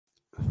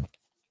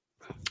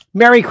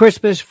Merry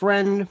Christmas,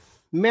 friend.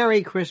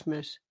 Merry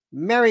Christmas.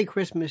 Merry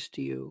Christmas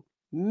to you.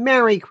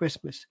 Merry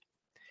Christmas.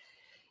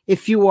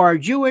 If you are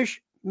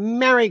Jewish,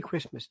 Merry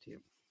Christmas to you.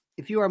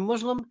 If you are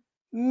Muslim,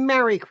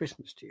 Merry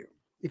Christmas to you.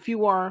 If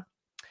you are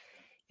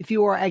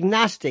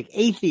agnostic,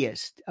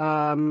 atheist,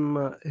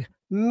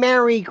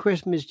 Merry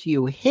Christmas to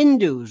you.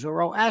 Hindus or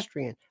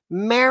Zoroastrian,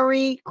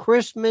 Merry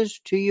Christmas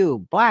to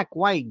you. Black,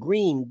 white,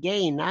 green,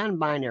 gay,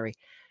 non-binary,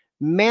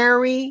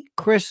 Merry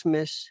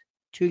Christmas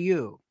to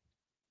you.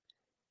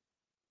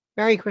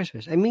 Merry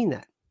Christmas. I mean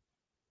that.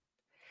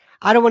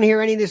 I don't want to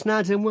hear any of this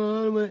nonsense.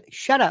 Well,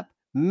 shut up.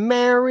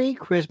 Merry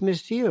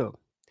Christmas to you.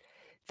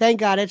 Thank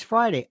God it's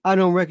Friday. I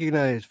don't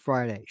recognize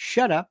Friday.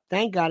 Shut up.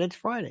 Thank God it's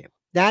Friday.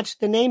 That's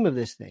the name of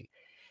this thing.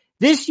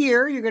 This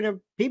year, I'm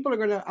going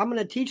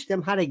to teach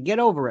them how to get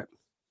over it.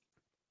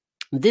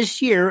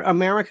 This year,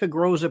 America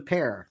grows a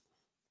pair.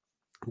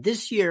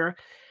 This year,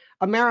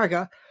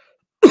 America,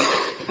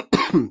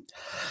 I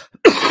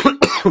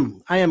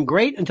am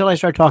great until I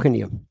start talking to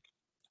you.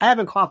 I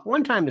haven't coughed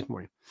one time this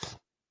morning.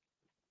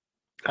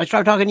 I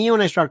start talking to you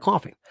and I start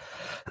coughing.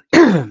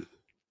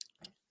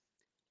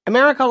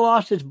 America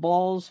lost its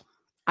balls.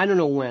 I don't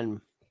know when.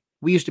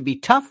 We used to be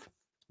tough.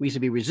 We used to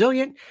be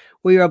resilient.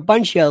 We were a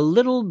bunch of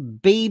little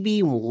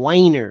baby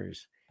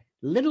whiners.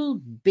 Little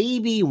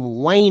baby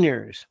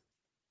whiners.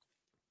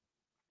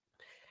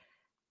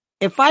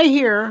 If I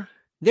hear,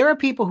 there are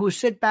people who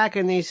sit back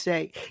and they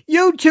say,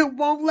 YouTube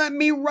won't let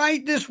me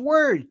write this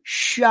word.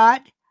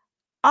 Shut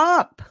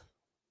up.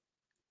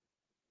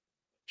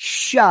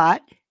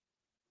 Shut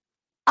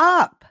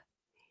up.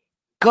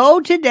 Go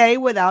today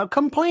without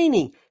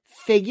complaining.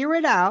 Figure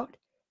it out.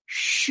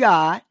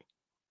 Shut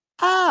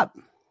up.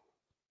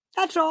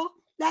 That's all.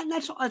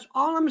 That's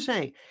all I'm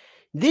saying.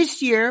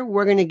 This year,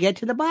 we're going to get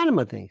to the bottom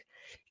of things.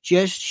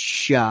 Just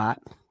shut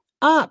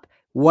up.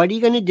 What are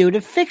you going to do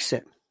to fix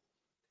it?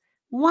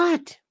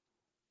 What?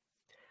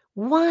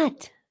 Now,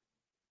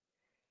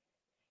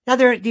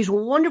 there are these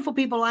wonderful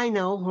people I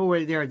know who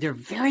are they're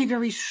very,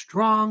 very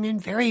strong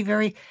and very,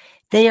 very,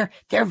 they're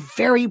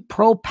very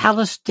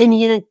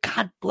pro-Palestinian, and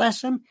God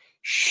bless them.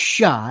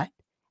 Shut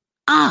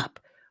up.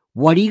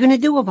 What are you going to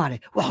do about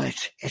it? Well,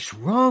 it's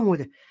wrong with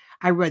it.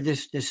 I read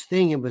this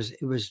thing. It was.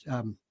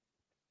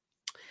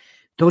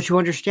 Don't you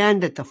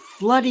understand that the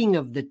flooding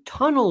of the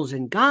tunnels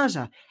in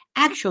Gaza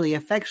actually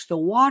affects the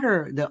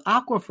water, the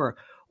aquifer?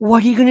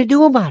 What are you going to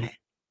do about it?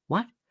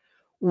 What?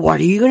 What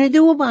are you going to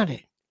do about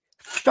it?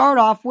 Start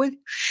off with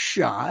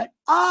shut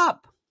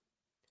up.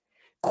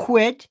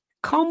 Quit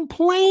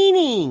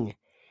complaining.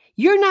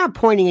 You're not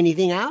pointing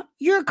anything out.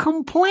 You're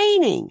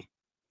complaining.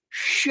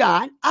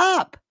 Shut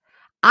up.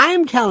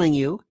 I'm telling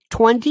you,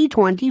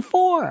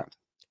 2024.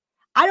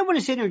 I don't want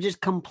to sit there and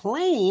just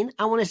complain.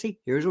 I want to say,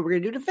 here's what we're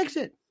going to do to fix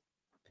it.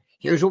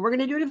 Here's what we're going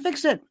to do to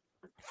fix it.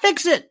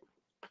 Fix it.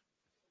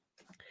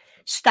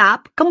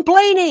 Stop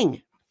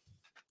complaining.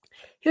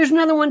 Here's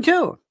another one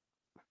too.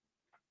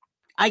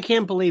 I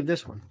can't believe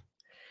this one.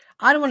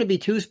 I don't want to be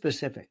too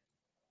specific.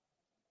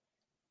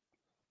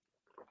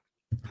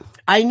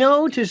 I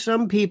know to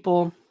some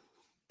people,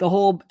 the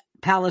whole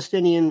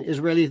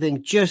Palestinian-Israeli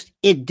thing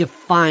it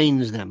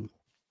defines them.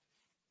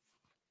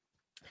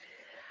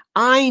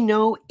 I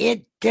know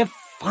it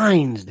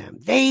defines them.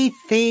 They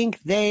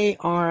think they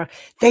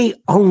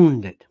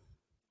owned it.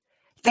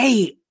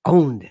 They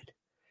owned it.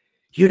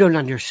 You don't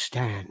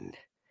understand.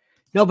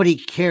 Nobody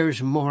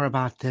cares more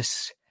about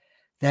this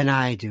than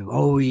I do.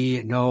 Oh,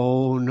 yeah.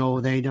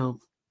 No, they don't.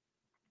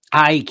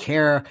 I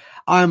care.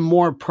 I'm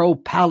more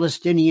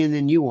pro-Palestinian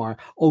than you are.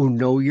 Oh,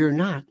 no, you're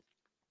not.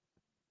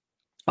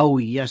 Oh,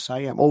 yes, I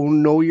am. Oh,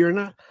 no, you're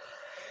not.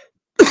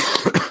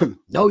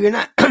 No, you're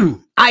not.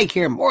 I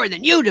care more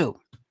than you do.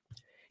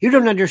 You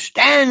don't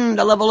understand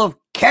the level of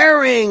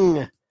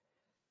caring.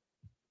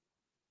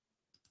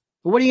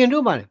 What are you going to do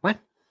about it? What?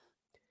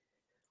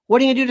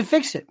 What are you going to do to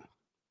fix it?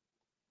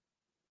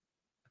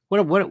 What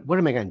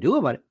am I going to do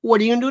about it?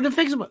 What are you going to do to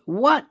fix it?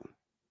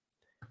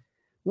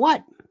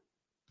 What?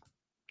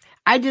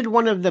 I did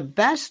one of the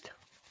best.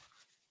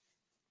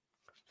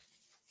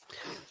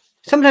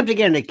 Sometimes I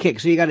get in a kick,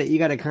 so you got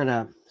to kind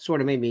of sort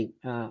of maybe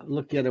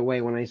look the other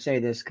way when I say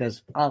this,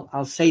 because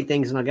I'll say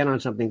things and I'll get on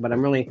something, but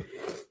I'm really,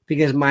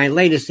 because my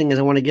latest thing is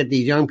I want to get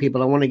these young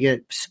people. I want to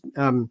get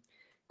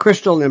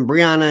Crystal and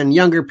Brianna and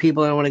younger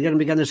people. I want to get them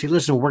together and say,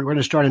 listen, we're going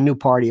to start a new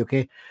party,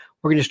 okay?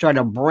 We're going to start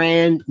a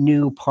brand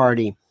new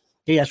party.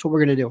 Okay, that's what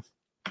we're going to do.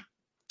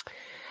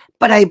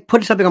 But I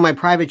put something on my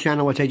private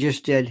channel, which I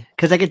just did,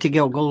 because I get to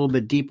go a little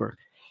bit deeper.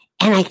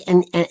 And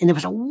it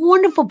was a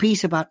wonderful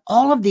piece about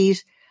all of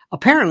these,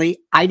 apparently,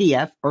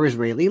 IDF or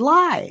Israeli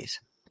lies.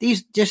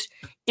 It's just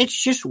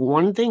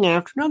one thing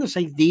after another. It's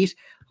like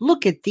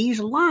look at these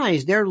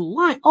lies. They're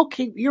lying.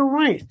 Okay, you're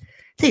right.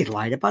 They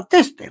lied about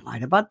this. They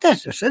lied about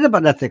this. They said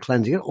about ethnic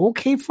cleansing.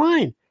 Okay,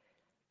 fine.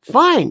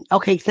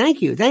 Okay,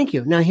 thank you.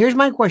 Now, here's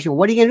my question.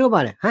 What are you going to do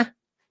about it? Huh?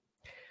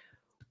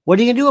 What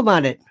are you going to do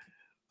about it?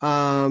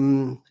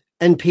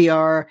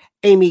 NPR,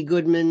 Amy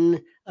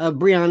Goodman,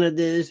 Brianna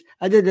this,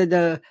 what are you going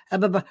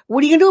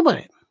to do about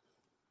it?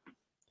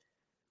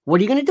 What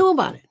are you going to do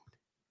about it?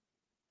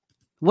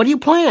 What do you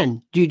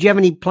plan? Do you have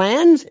any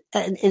plans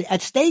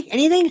at stake?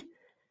 Anything?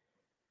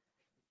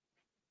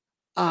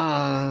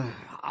 Well,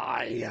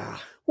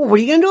 what are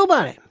you going to do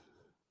about it?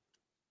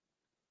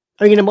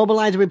 Are you going to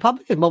mobilize the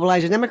Republicans,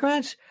 mobilize the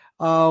Democrats?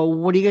 What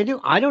are you going to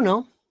do? I don't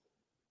know.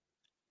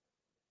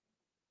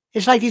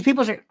 It's like these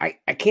people say, I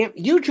can't,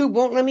 YouTube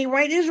won't let me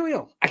write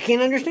Israel. I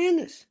can't understand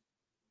this.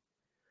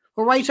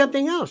 Or write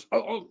something else.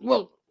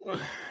 Well,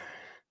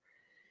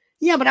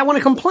 yeah, but I want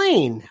to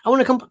complain.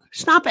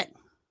 Stop it.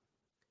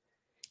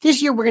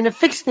 This year we're going to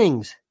fix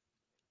things.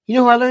 You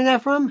know who I learned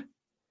that from?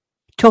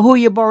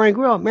 Tahuya Bar and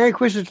Grill. Merry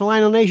Christmas to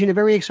Lionel Nation. A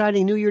very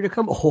exciting new year to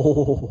come.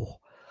 Oh,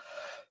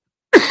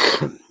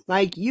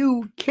 like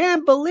you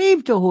can't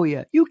believe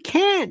Tahuya. You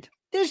can't.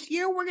 This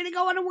year we're going to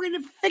go out and we're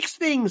going to fix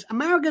things.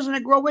 America's going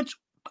to grow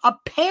a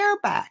pair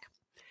back.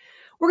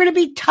 We're going to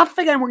be tough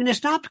again. We're going to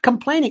stop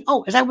complaining.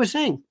 Oh, as I was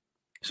saying.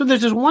 So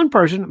there's this one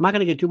person. I'm not going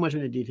to get too much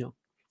into detail.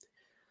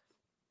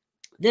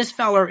 This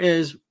feller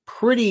is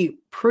pretty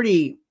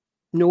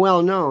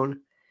well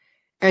known.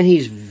 And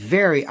he's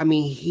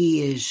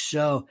he is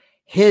so,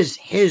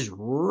 his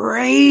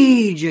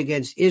rage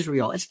against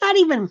Israel. It's not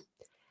even,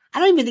 I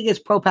don't even think it's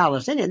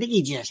pro-Palestinian. I think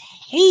he just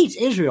hates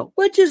Israel,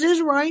 which is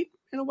his right.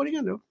 You know, what are you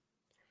going to do?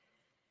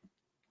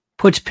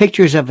 Puts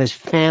pictures of his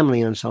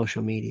family on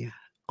social media.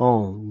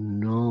 Oh,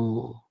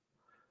 no.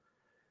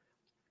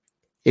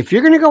 If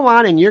you're going to go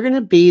on and you're going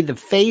to be the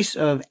face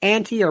of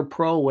anti or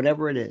pro,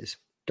 whatever it is,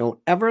 don't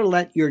ever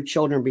let your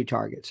children be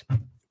targets.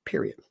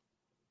 Period.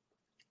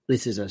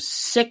 This is a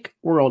sick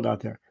world out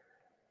there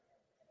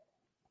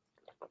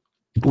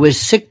with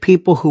sick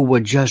people who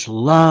would just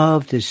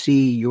love to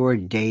see your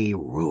day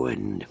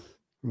ruined.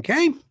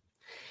 Okay?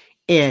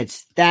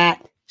 It's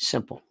that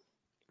simple.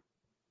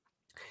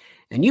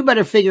 And you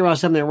better figure out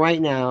something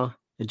right now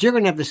that you're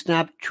going to have to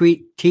stop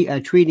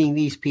treating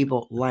these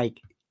people like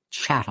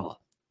chattel.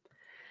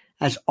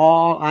 That's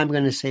all I'm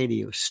going to say to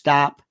you.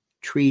 Stop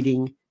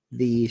treating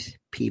these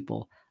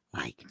people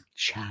like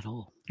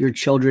chattel. Your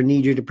children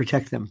need you to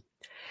protect them.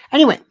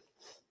 Anyway,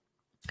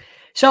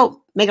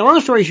 so make a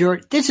long story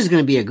short, this is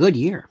going to be a good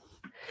year.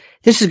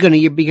 This is going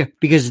to be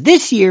because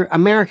this year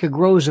America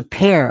grows a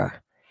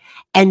pair.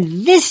 And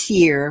this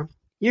year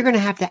you're going to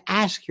have to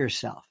ask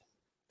yourself,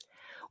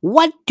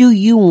 what do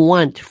you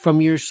want from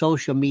your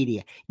social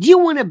media? Do you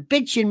want to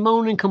bitch and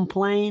moan and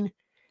complain?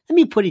 Let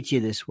me put it to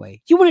you this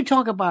way. Do you want to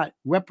talk about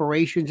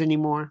reparations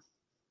anymore?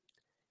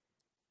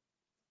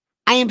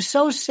 I am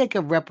so sick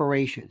of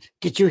reparations.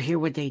 Did you hear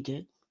what they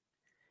did?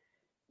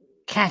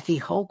 Kathy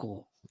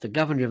Hochul, the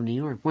governor of New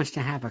York, wants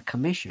to have a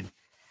commission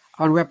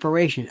on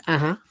reparations.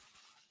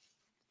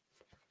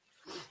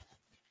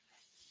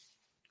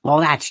 Well,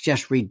 that's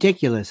just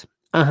ridiculous.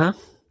 What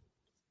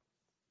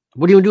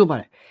do you want to do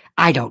about it?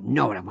 I don't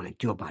know what I want to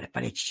do about it,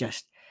 but it's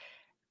just,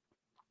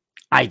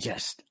 it's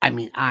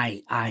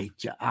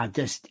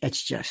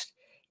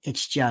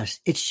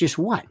just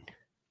what?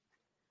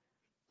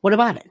 What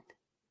about it?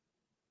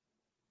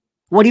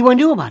 What do you want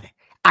to do about it?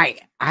 I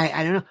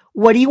don't know.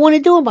 What do you want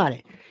to do about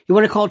it? You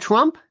want to call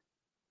Trump?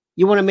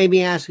 You want to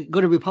maybe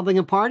go to the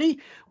Republican Party?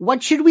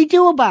 What should we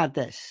do about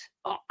this?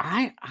 Oh,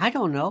 I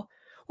don't know.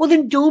 Well,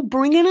 then don't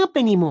bring it up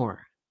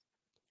anymore.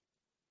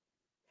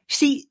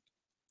 See,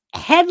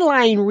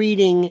 headline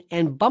reading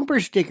and bumper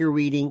sticker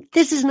reading,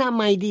 this is not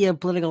my idea of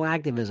political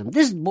activism.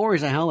 This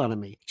bores the hell out of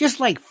me. Just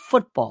like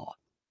football.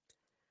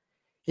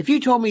 If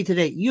you told me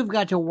today, you've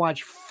got to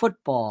watch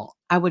football,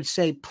 I would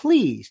say,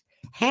 please,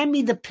 hand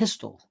me the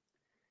pistol.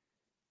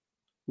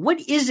 What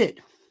is it?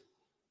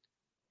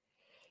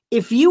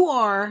 If you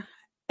are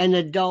an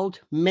adult,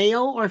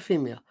 male or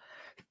female,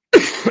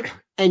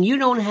 and you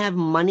don't have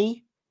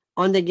money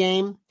on the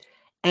game,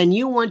 and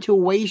you want to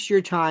waste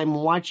your time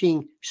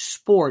watching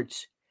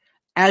sports,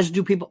 as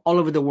do people all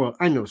over the world.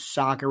 I know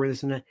soccer,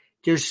 this and that.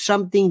 There's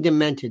something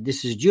demented.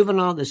 This is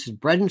juvenile. This is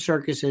bread and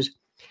circuses.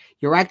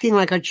 You're acting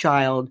like a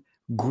child.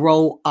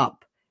 Grow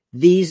up.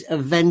 These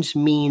events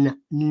mean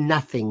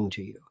nothing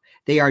to you.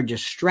 They are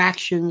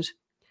distractions.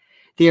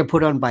 They are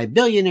put on by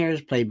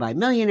billionaires, played by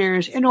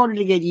millionaires, in order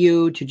to get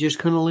you to just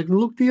kind of like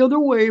look the other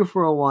way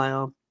for a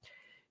while.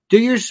 Do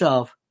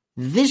yourself,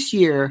 this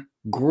year,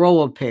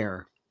 grow a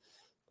pair.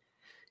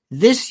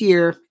 This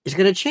year is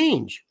going to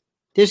change.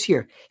 This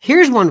year.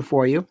 Here's one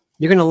for you.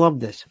 You're going to love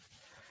this.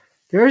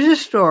 There's a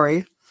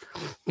story.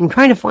 I'm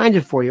trying to find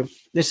it for you.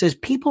 That says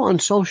people on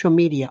social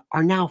media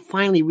are now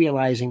finally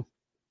realizing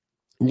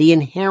the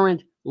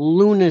inherent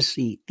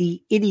lunacy,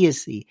 the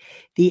idiocy,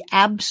 the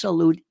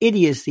absolute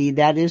idiocy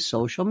that is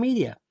social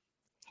media.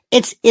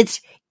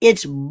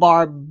 It's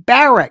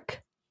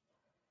barbaric.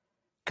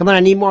 Come on,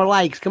 I need more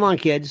likes. Come on,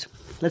 kids.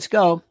 Let's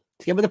go.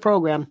 Let's get with the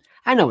program.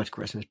 I know it's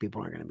Christmas.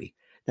 People aren't going to be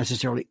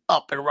necessarily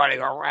up and running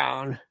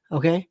around.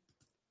 Okay?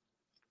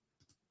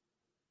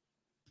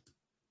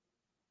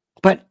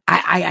 But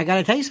I got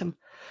to tell you something.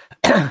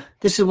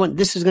 This is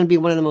going to be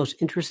one of the most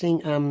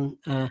interesting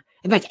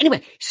events.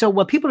 Anyway, so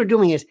what people are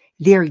doing is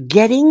they're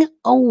getting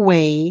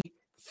away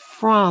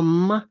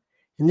from,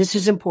 and this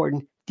is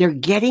important, they're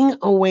getting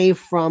away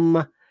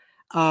from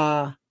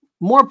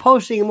More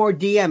posting and more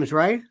DMs,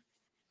 right?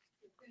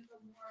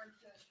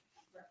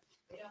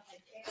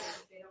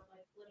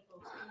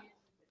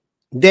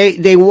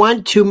 They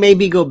want to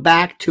maybe go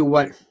back to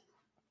what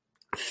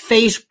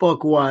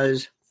Facebook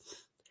was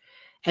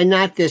and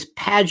not this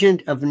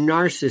pageant of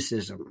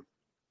narcissism.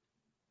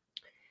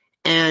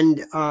 And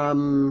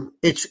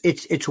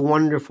it's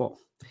wonderful.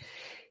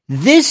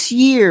 This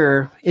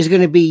year is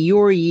going to be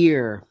your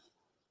year.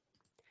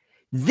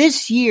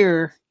 This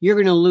year, you're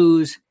going to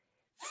lose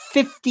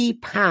 50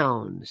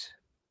 pounds.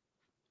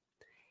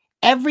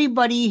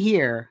 Everybody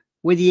here,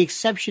 with the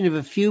exception of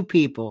a few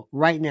people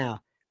right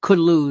now, could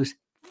lose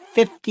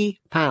 50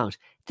 pounds.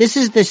 This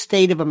is the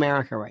state of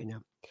America right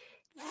now.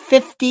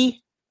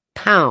 50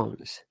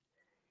 pounds.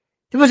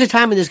 There was a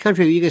time in this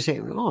country where you could say,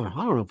 oh, I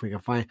don't know if we can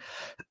find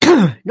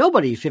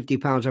nobody 50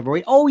 pounds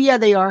overweight. Oh, yeah,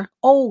 they are.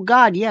 Oh,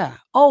 God, yeah.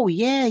 Oh,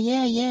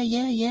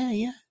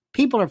 yeah.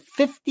 People are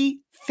 50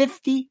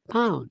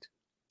 pounds.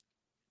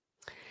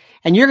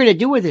 And you're going to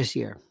do it this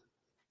year.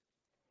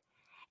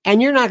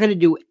 And you're not going to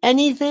do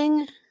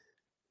anything,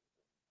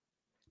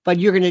 but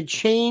you're going to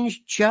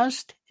change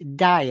just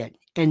diet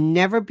and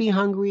never be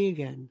hungry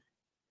again.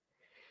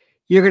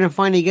 You're going to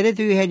finally get it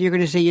through your head. You're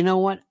going to say, you know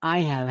what? I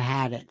have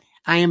had it.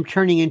 I am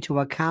turning into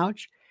a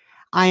couch.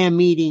 I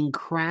am eating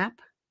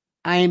crap.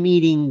 I am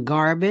eating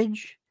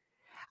garbage.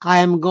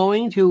 I'm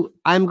going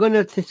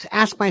to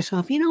ask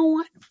myself, you know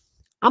what?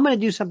 I'm going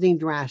to do something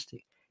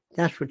drastic.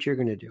 That's what you're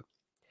going to do.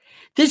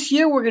 This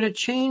year, we're going to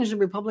change the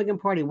Republican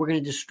Party. We're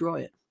going to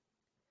destroy it.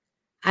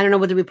 I don't know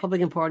what the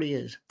Republican Party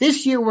is.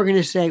 This year, we're going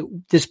to say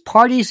this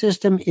party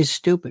system is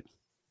stupid.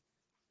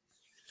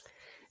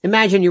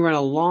 Imagine you're on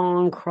a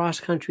long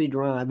cross-country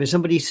drive and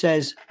somebody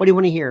says, what do you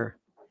want to hear?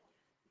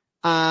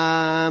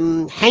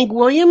 Hank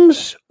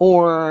Williams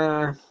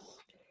or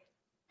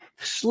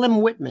Slim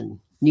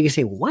Whitman? And you can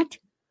say, what?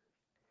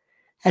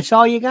 That's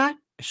all you got?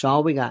 That's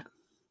all we got.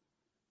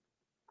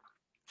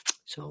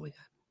 That's all we got.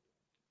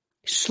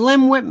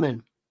 Slim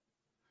Whitman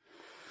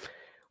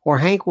or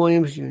Hank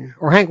Williams Jr.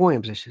 or Hank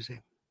Williams, I should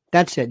say.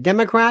 That's it.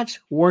 Democrats,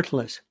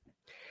 worthless.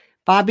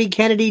 Bobby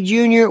Kennedy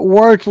Jr.,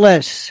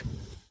 worthless.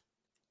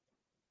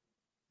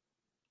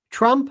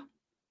 Trump,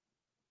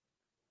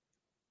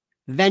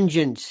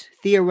 vengeance,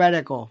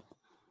 theoretical.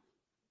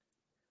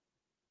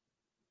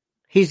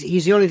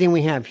 He's the only thing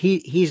we have.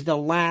 He's the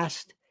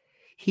last.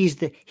 He's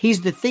the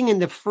thing in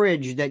the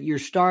fridge that you're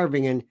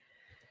starving and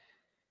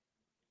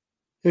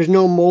there's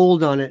no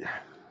mold on it.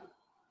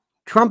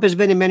 Trump has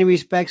been, in many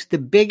respects, the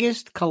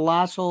biggest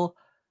colossal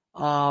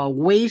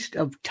waste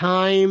of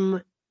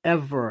time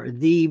ever.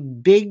 The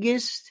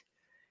biggest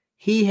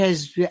he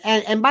has.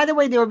 And by the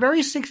way, they were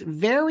very,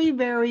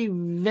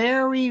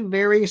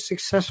 very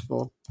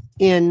successful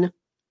in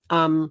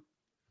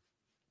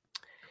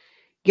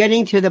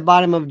getting to the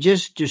bottom of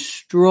just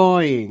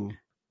destroying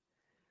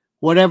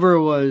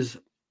whatever was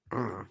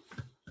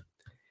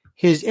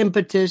his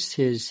impetus,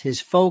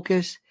 his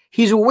focus.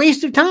 He's a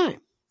waste of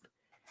time.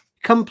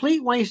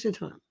 Complete waste of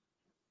time.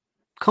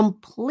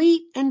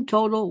 Complete and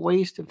total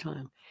waste of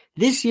time.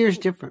 This year's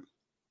different.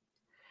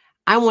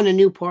 I want a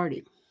new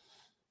party.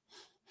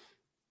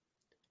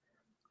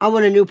 I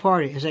want a new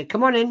party. I say,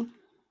 come on in.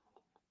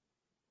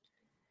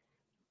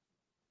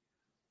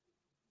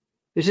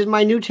 This is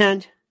my new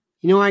tent.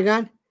 You know what I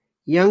got?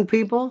 Young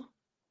people,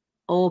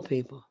 old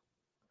people.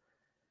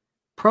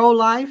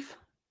 Pro-life,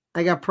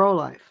 I got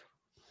pro-life.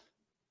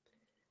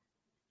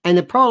 And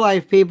the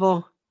pro-life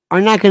people are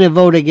not going to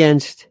vote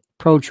against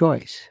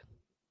pro-choice.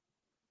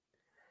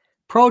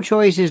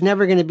 Pro-choice is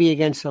never going to be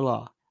against the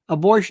law.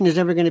 Abortion is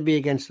never going to be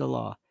against the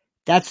law.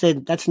 That's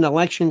an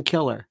election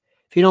killer.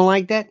 If you don't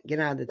like that, get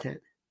out of the tent.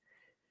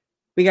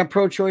 We got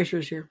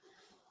pro-choicers here.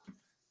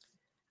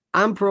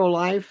 I'm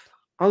pro-life.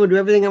 I'm going to do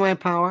everything in my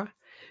power.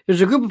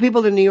 There's a group of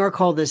people in New York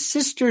called the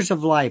Sisters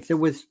of Life. They're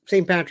with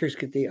St. Patrick's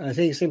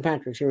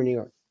here in New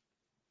York.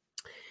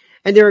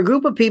 And they're a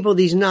group of people,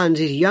 these nuns,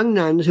 these young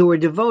nuns who are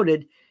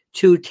devoted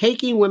to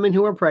taking women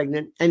who are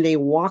pregnant, and they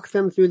walk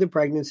them through the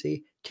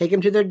pregnancy, take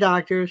them to their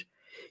doctors,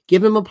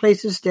 give them a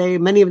place to stay.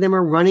 Many of them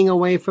are running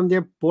away from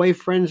their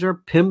boyfriends or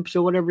pimps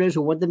or whatever it is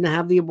who want them to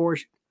have the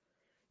abortion.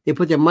 They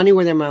put their money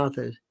where their mouth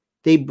is.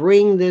 They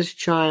bring this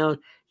child.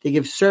 They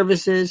give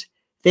services.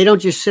 They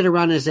don't just sit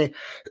around and say,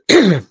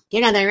 the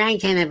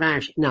right kind of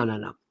abortion.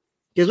 No.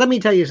 Because let me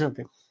tell you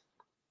something.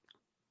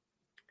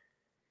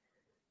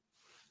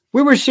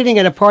 We were sitting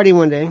at a party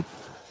one day,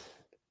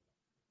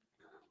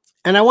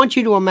 and I want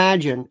you to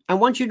imagine, I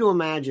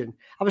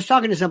was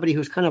talking to somebody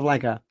who's kind of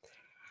like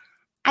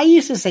I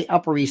used to say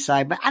Upper East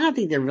Side, but I don't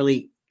think they're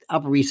really,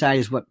 Upper East Side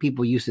is what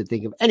people used to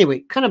think of. Anyway,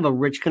 kind of a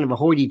rich, kind of a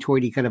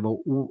hoity-toity, kind of a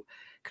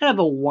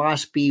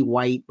waspy,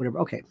 white, whatever.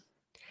 Okay.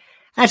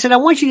 I said, I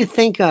want you to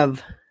think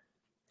of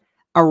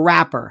a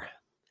rapper.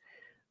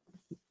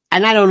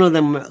 And I don't know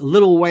them,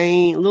 Lil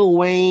Wayne,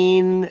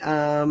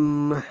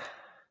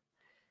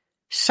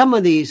 some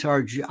of these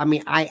are,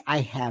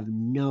 I have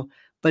no,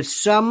 but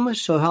some,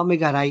 so help me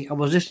God, I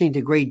was listening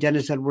to great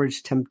Dennis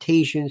Edwards,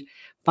 Temptations,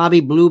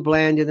 Bobby Blue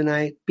Bland the other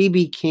night,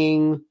 B.B.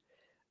 King,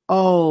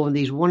 Oh,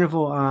 these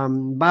wonderful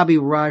Bobby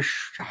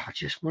Rush,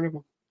 just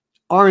wonderful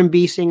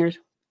R&B singers.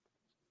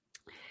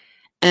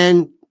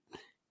 And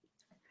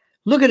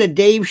look at a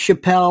Dave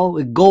Chappelle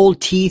with gold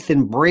teeth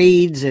and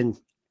braids and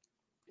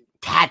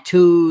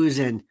tattoos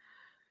and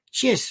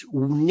just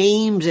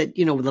names that,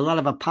 with a lot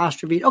of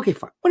apostrophes. Okay,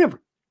 fine, whatever.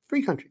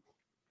 Free country.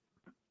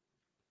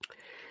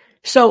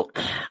 So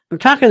I'm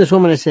talking to this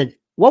woman. I said,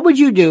 what would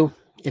you do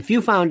if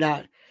you found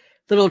out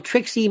little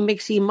Trixie,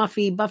 Mixie,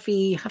 Muffy,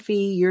 Buffy,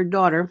 Huffy, your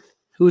daughter,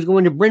 who's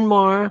going to Bryn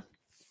Mawr,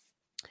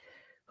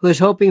 who is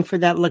hoping for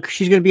that,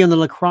 she's going to be on the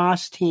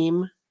lacrosse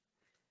team,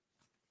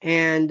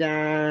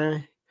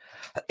 and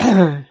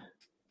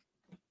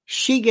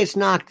she gets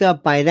knocked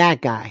up by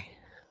that guy.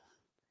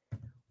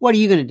 What are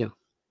you going to do?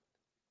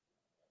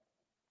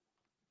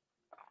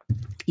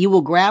 You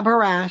will grab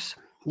her ass.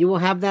 You will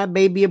have that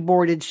baby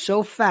aborted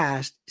so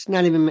fast. It's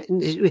not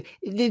even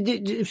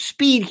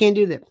speed can't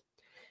do that.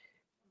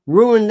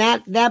 Ruin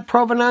that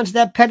provenance,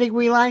 that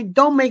pedigree line.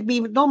 Don't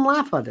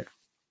laugh at it.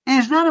 And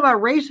it's not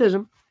about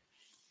racism.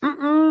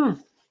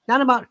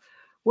 Not about,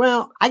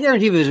 well, I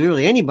guarantee if it was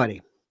really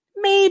anybody.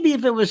 Maybe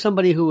if it was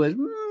somebody who was,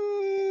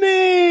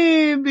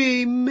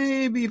 maybe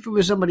if it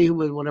was somebody who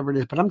was whatever it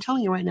is. But I'm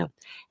telling you right now,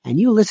 and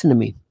you listen to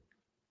me.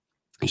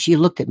 And she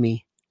looked at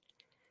me.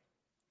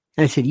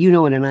 And I said, you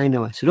know it and I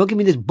know it. So don't give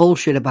me this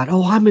bullshit about,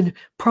 I'm in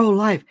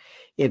pro-life.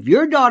 If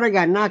your daughter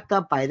got knocked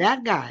up by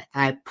that guy,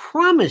 I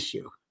promise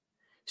you.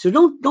 So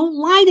don't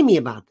lie to me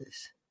about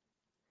this.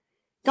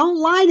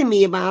 Don't lie to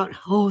me about,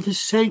 the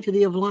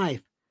sanctity of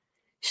life.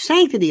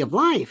 Sanctity of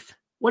life.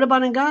 What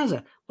about in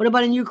Gaza? What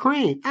about in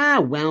Ukraine?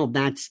 Well,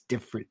 that's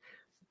different.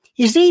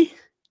 You see?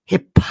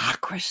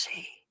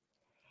 Hypocrisy.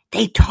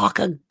 They talk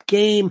a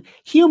game.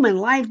 Human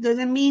life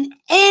doesn't mean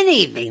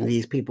anything to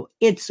these people.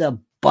 It's a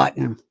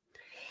button.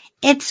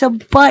 It's a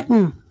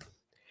button.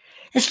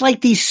 It's like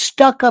these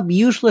stuck-up,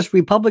 useless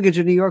Republicans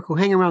in New York who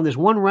hang around this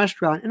one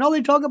restaurant, and all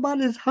they talk about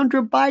is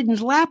Hunter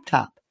Biden's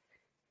laptop.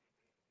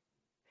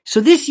 So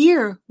this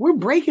year, we're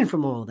breaking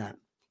from all that.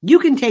 You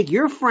can take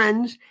your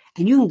friends,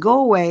 and you can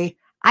go away.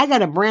 I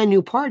got a brand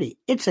new party.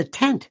 It's a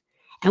tent,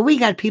 and we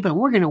got people, and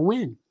we're going to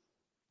win.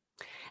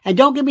 And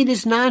don't give me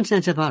this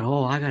nonsense about,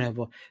 I got to have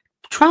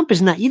Trump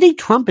is not. You think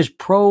Trump is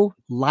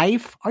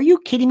pro-life? Are you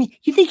kidding me?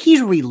 You think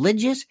he's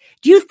religious?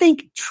 Do you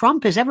think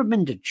Trump has ever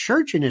been to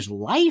church in his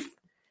life?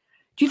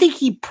 Do you think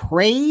he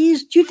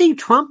prays? Do you think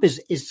Trump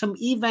is some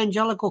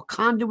evangelical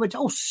conduit?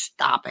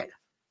 Stop it.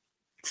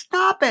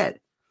 Stop it.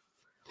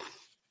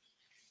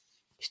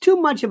 He's too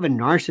much of a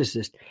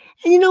narcissist.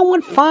 And you know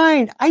what?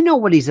 Fine. I know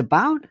what he's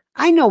about.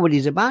 I know what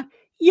he's about.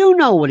 You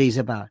know what he's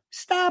about.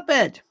 Stop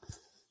it.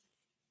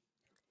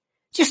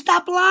 Just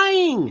stop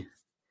lying.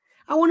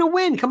 I want to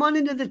win. Come on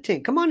into the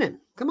tent. Come on in.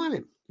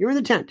 You're in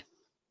the tent.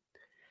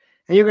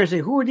 And you're going to say,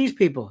 who are these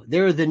people?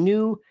 They're the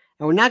new,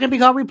 and we're not going to be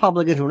called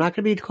Republicans. We're not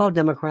going to be called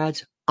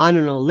Democrats. I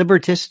don't know,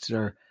 libertists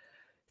or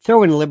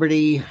throw in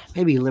liberty,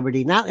 maybe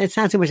liberty. It's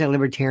not so much like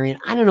libertarian.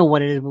 I don't know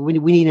what it is, but we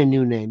need a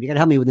new name. You got to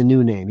help me with a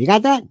new name. You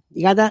got that?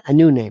 A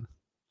new name.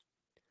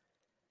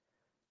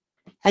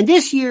 And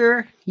this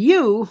year,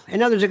 you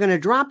and others are going to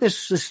drop this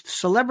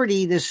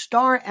celebrity, this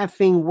star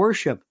effing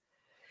worship.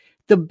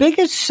 The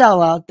biggest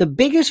sellout, the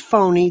biggest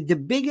phony, the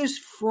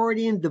biggest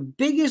Freudian, the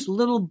biggest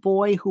little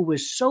boy who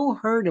was so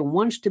hurt and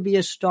wants to be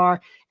a star,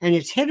 and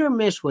it's hit or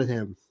miss with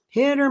him,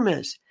 hit or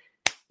miss,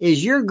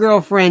 is your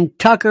girlfriend,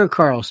 Tucker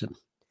Carlson.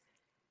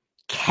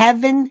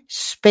 Kevin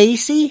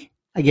Spacey?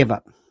 I give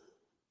up.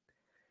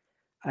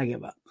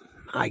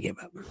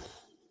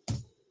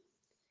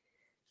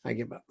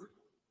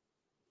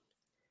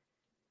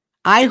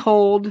 I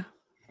hold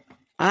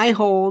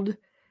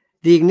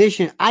the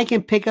ignition. I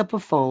can pick up a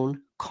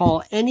phone,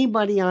 call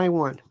anybody I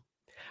want,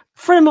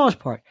 for the most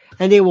part,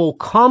 and they will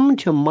come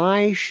to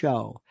my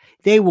show.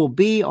 They will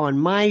be on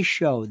my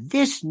show.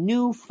 This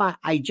new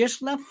I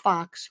just left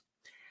Fox.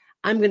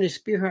 I'm going to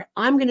spearhead.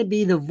 I'm going to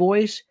be the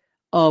voice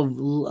of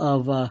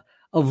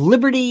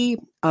liberty,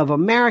 of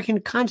American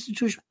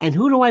Constitution. And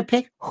who do I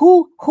pick?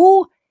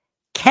 Who?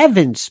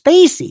 Kevin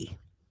Spacey.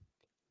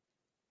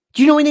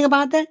 Do you know anything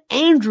about that?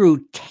 Andrew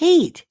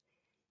Tate,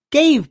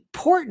 Dave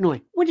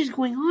Portnoy. What is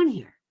going on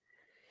here?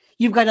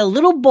 You've got a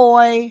little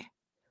boy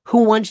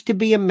who wants to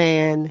be a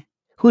man,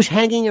 who's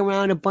hanging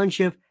around a bunch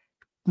of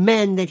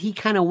men that he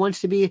kind of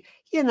wants to be,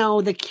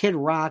 the Kid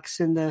Rocks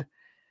and the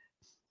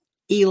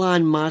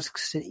Elon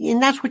Musks.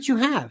 And that's what you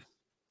have.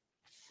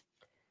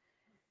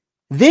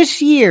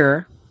 This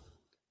year,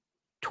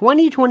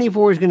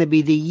 2024 is going to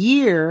be the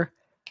year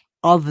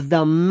of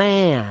the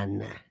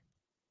man.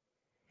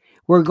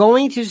 We're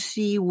going to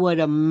see what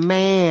a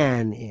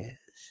man is.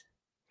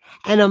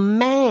 And a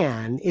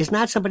man is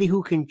not somebody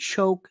who can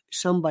choke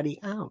somebody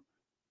out.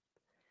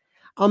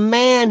 A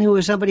man who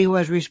is somebody who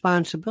has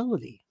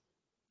responsibility,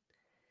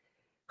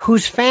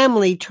 whose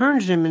family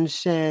turns to him and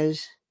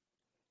says,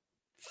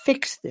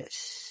 fix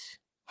this,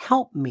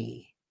 help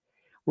me,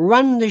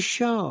 run the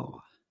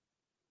show.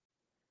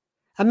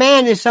 A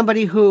man is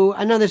somebody who,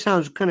 I know this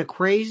sounds kind of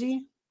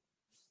crazy,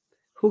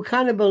 who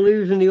kind of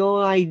believes in the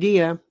old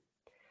idea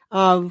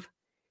of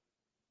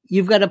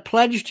You've got to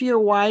pledge to your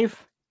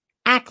wife,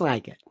 act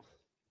like it.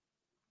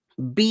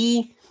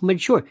 Be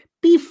mature.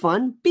 Be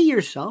fun. Be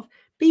yourself.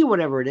 Be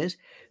whatever it is.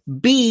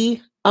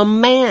 Be a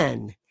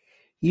man.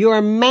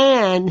 Your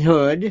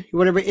manhood,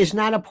 whatever, is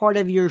not a part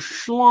of your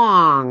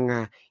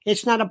schlong.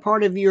 It's not a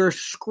part of your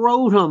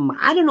scrotum.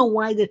 I don't know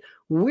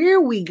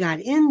where we got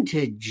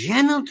into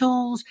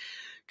genitals.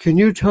 Can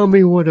you tell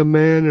me what a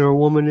man or a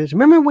woman is?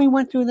 Remember we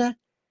went through that?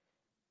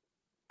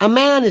 A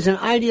man is an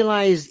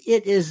idealized,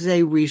 it is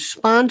a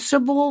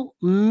responsible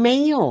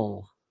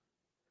male.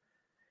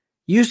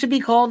 Used to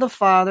be called the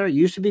father,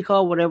 used to be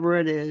called whatever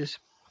it is.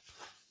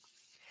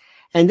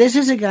 And this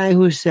is a guy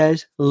who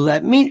says,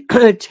 let me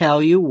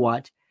tell you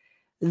what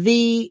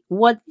the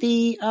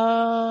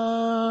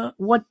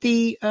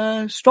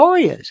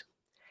story is.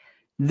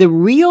 The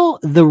real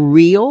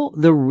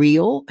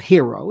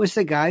hero is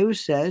the guy who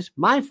says,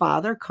 my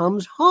father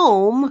comes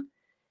home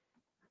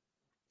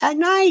at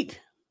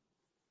night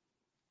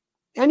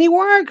and he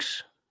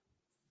works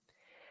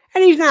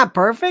and he's not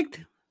perfect.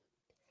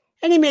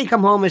 And he may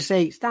come home and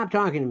say, stop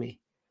talking to me.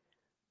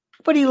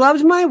 But he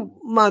loves my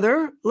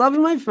mother, loves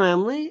my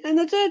family, and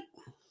that's it.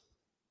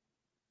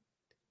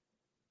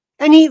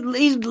 And he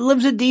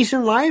lives a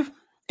decent life,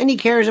 and he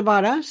cares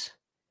about us,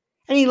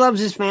 and he loves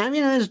his family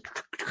and his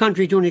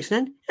country to an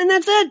extent, and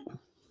that's it.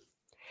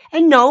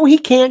 And no, he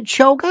can't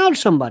choke out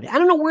somebody. I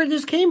don't know where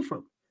this came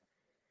from.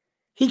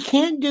 He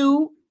can't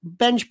do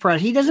bench press.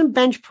 He doesn't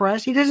bench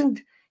press. He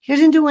doesn't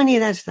do any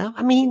of that stuff.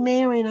 I mean, he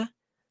may or may not.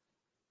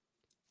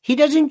 He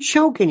doesn't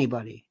choke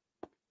anybody.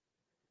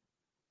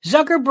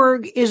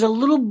 Zuckerberg is a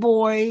little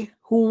boy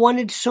who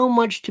wanted so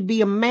much to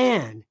be a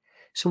man.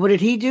 So what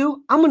did he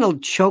do? I'm going to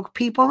choke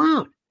people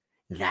out.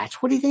 That's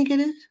what he think it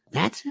is?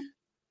 That's it?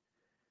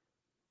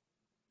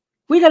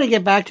 We got to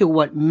get back to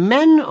what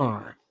men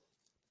are.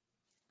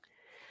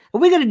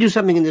 And we got to do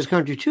something in this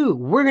country too.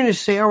 We're going to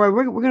say, all right,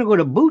 we're going to go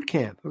to boot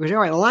camp. We're going to say,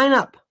 all right, line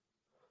up.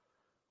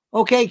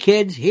 Okay,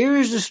 kids,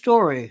 here's the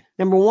story.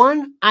 Number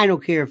one, I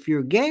don't care if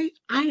you're gay.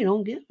 I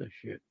don't give a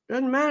shit.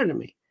 Doesn't matter to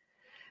me.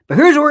 But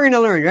here's what we're going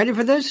to learn. You ready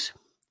for this?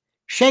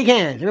 Shake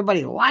hands.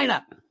 Everybody line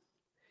up. You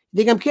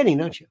think I'm kidding,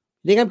 don't you?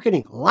 You think I'm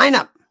kidding? Line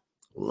up.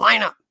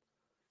 Line up.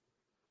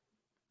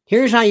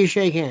 Here's how you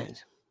shake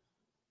hands.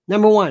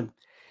 Number one,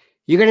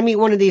 you're going to meet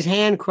one of these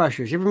hand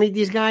crushers. You ever meet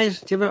these guys?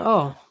 Do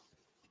you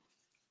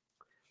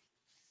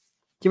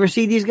ever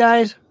see these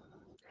guys?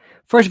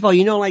 First of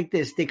all, like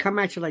this. They come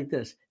at you like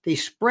this. They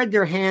spread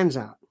their hands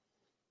out.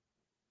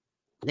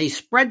 They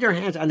spread their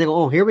hands out. And they go,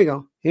 oh, here we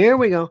go. Here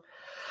we go.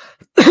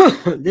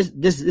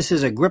 This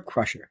is a grip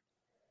crusher.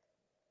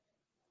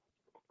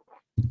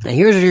 And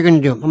here's what you're going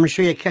to do. I'm going to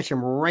show you catch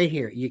them right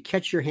here. You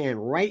catch your hand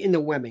right in the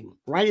webbing,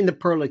 right in the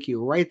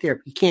perlicue, right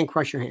there. You can't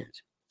crush your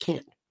hands.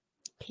 Can't.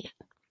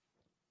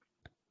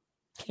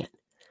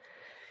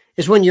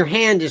 It's when your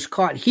hand is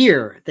caught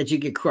here that you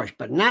get crushed,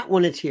 but not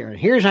when it's here. And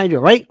here's how you do it,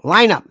 right?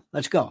 Line up.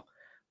 Let's go.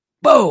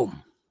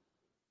 Boom.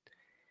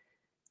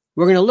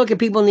 We're going to look at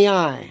people in the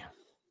eye.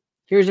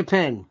 Here's a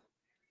pen.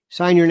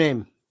 Sign your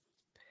name.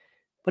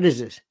 What is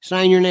this?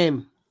 Sign your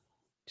name.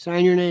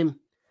 Sign your name.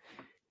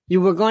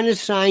 You were going to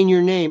sign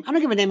your name. I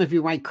don't give a damn if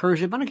you write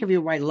cursive. I don't care if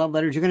you write love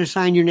letters. You're going to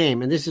sign your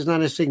name. And this is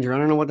not a signature. I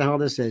don't know what the hell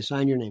this is.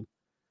 Sign your name.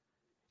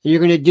 And you're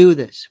going to do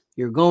this.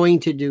 You're going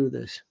to do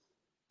this.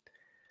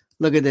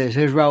 Look at this.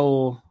 Here's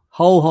Raul.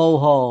 Ho, ho,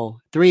 ho.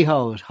 3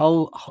 hoes.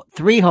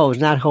 Three hoes,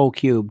 not ho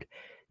cubed.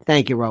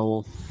 Thank you,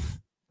 Raul.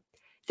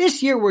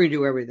 This year, we're going to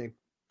do everything.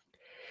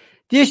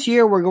 This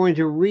year, we're going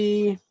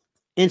to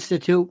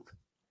reinstitute.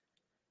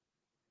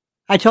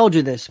 I told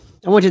you this.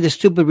 I went to the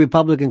stupid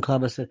Republican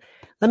club. I said,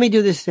 let me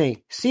do this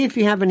thing. See if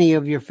you have any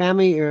of your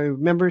family or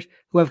members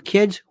who have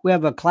kids who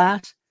have a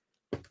class.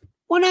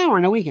 1 hour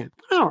on a weekend.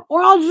 1 hour.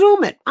 Or I'll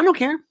Zoom it. I don't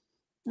care.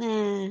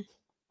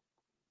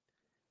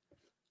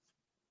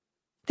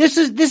 This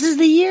is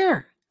the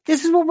year.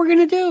 This is what we're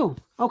going to do.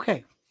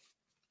 Okay.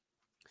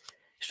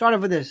 Start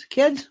off with this.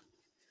 Kids,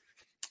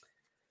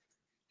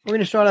 we're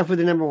going to start off with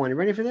the number one. You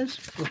ready for this?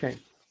 Okay.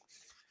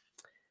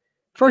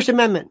 First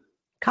Amendment.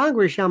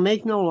 Congress shall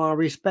make no law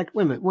respect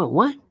women. Well,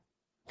 what?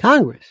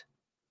 Congress.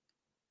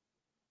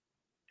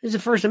 This is the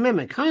First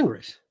Amendment.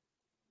 Congress.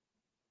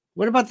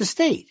 What about the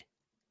state?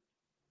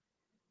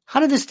 How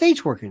did the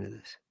states work into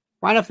this?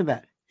 Right off the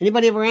bat.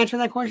 Anybody ever answer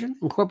that question?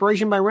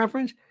 Incorporation by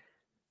reference?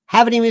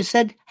 Haven't even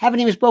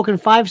spoken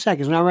 5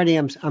 seconds, and already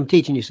I'm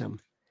teaching you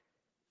something.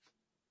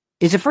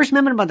 Is the First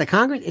Amendment about the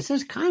Congress? It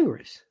says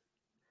Congress.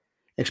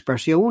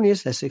 Expressio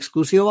unis, that's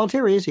exclusio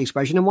alterius. The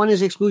expression of one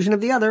is exclusion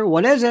of the other.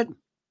 What is it?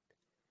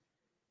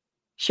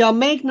 Shall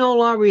make no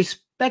law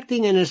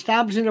respecting an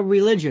establishment of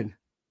religion.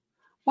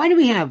 Why do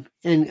we have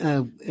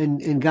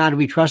in God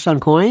we trust on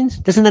coins?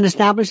 Doesn't that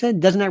establish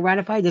it? Doesn't that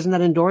ratify? Doesn't that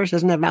endorse?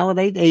 Doesn't that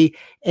validate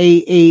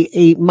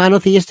a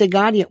monotheistic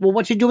God? Yeah. Well,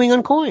 what's he doing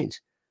on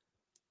coins?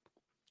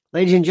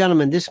 Ladies and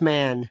gentlemen, this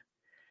man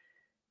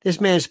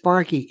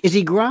Sparky, is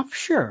he gruff?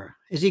 Sure.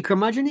 Is he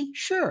curmudgeon-y?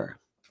 Sure.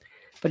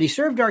 But he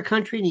served our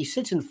country, and he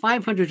sits in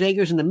 500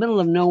 acres in the middle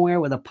of nowhere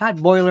with a pot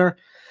boiler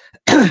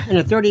and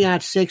a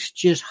 30-06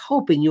 just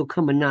hoping you'll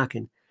come a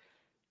knocking.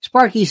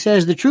 Sparky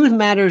says, the truth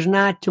matters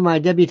not to my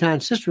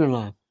debutante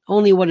sister-in-law,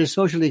 only what is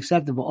socially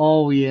acceptable.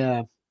 Oh,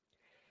 yeah.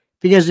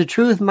 Because the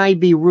truth might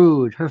be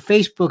rude. Her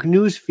Facebook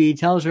news feed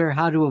tells her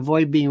how to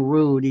avoid being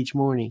rude each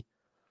morning.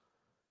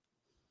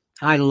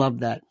 I love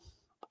that.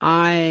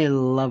 I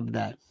love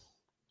that.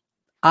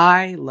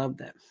 I love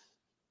that.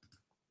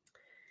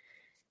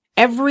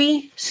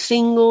 Every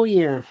single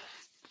year.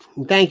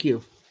 Thank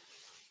you.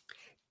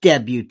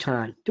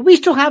 Debutante. Do we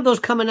still have those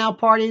coming out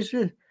parties?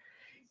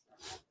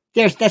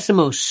 That's the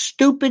most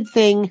stupid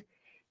thing.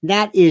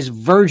 That is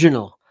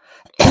virginal.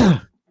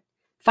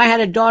 If I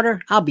had a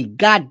daughter, I'll be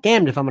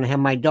goddamned if I'm going to have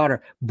my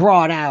daughter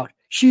brought out.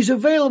 She's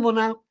available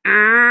now.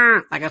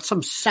 I got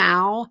some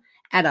sow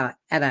at a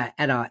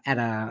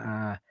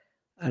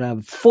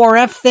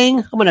 4F thing.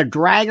 I'm going to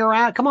drag her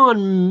out. Come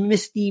on,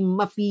 Misty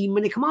Muffy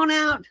Minnie. Come on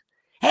out.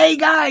 Hey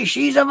guys,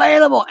 she's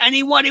available.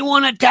 Anybody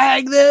want to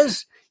tag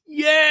this?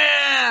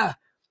 Yeah.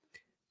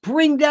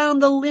 Bring down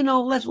the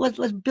let's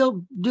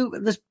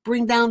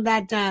bring down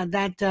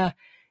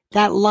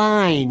that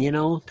line, you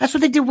know. That's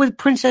what they did with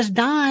Princess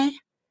Di.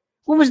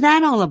 What was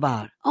that all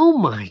about? Oh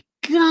my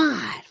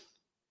God.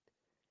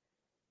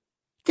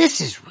 This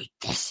is it.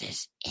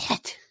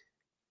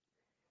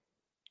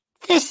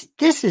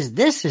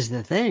 This is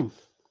the thing.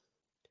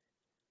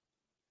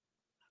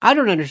 I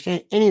don't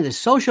understand any of this.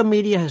 Social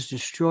media has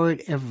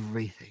destroyed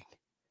everything.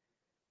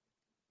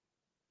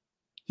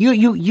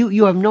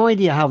 You have no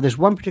idea how this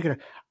one particular.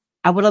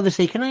 I would love to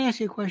say, can I ask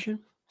you a question?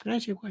 Can I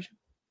ask you a question?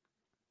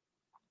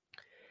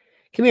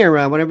 Come here,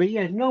 whatever.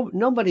 Yeah,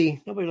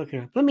 nobody looking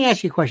up. Let me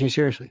ask you a question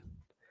seriously.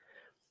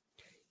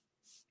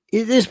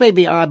 This may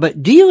be odd,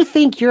 but do you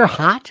think you're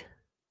hot?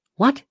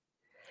 What?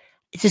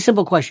 It's a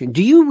simple question.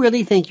 Do you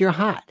really think you're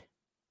hot?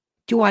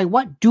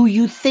 What? Do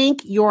you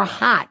think you're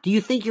hot? Do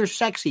you think you're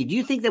sexy? Do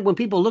you think that when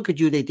people look at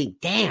you, they think,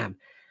 damn,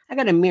 I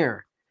got a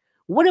mirror.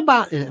 What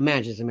about,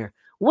 imagine it's a mirror.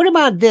 What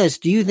about this?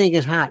 Do you think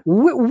is hot?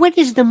 What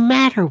is the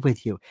matter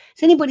with you?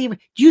 Does anybody ever,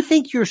 do you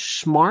think you're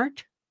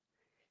smart?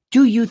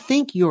 Do you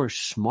think you're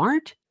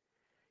smart?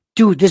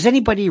 Does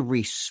anybody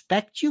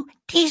respect you?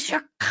 These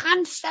are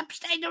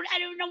concepts. I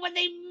don't know what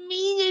they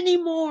mean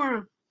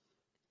anymore.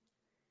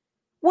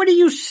 What do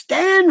you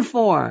stand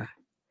for?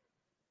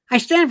 I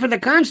stand for the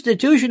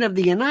Constitution of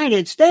the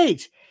United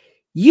States.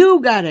 You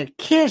gotta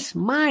kiss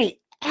my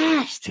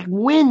ass to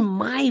win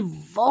my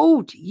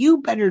vote.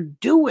 You better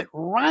do it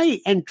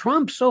right. And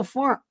Trump, so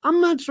far,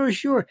 I'm not so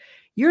sure.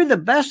 You're the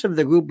best of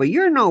the group, but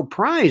you're no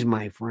prize,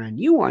 my friend.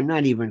 You are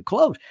not even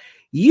close.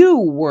 You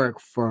work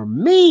for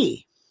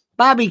me.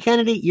 Bobby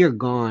Kennedy, you're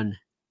gone.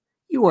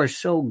 You are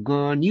so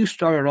gone. You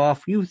started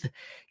off.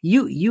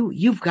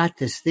 You've got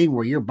this thing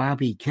where you're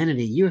Bobby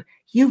Kennedy. You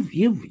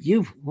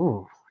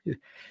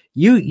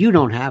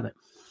don't have it.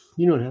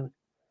 You don't have it.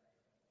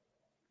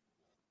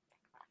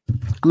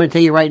 I'm going to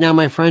tell you right now,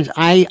 my friends,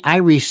 I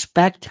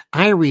respect,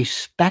 I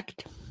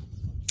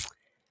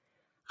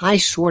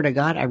swear to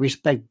God, I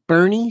respect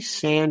Bernie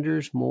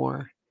Sanders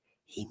more.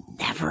 He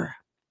never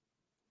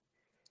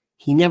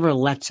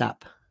lets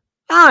up.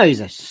 Oh, he's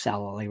a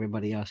sellout like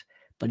everybody else,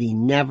 but he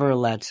never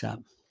lets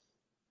up.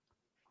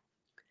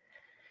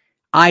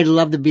 I'd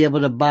love to be able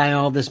to buy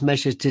all this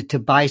message to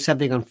buy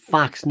something on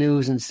Fox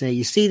News and say,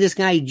 you see this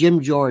guy,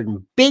 Jim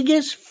Jordan,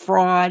 biggest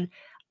fraud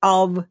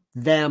of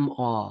them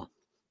all.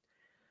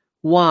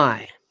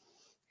 Why?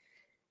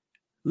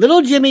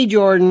 Little Jimmy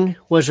Jordan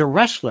was a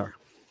wrestler.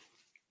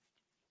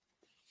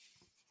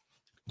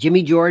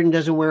 Jimmy Jordan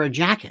doesn't wear a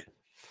jacket.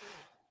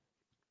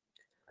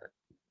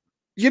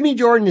 Jimmy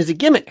Jordan is a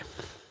gimmick.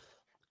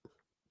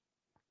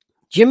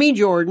 Jimmy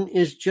Jordan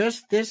is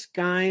just this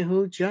guy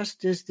who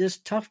just is this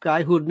tough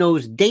guy who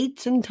knows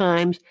dates and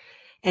times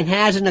and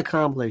hasn't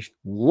accomplished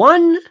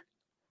one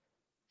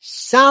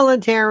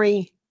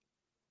solitary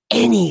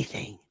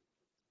anything.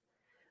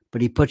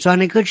 But he puts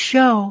on a good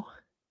show.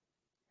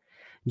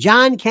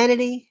 John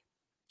Kennedy,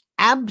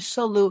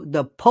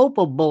 the Pope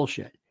of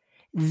bullshit.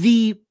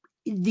 The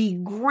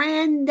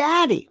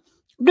granddaddy.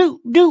 Do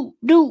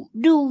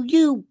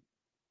you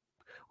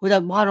with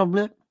that bottle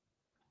blip.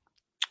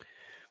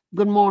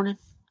 Good morning.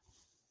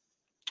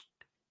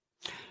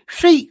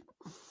 See,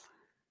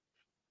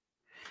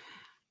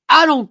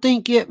 I don't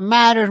think it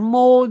matters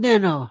more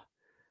than a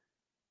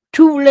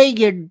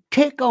two-legged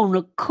tick on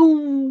the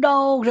coon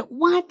dogs.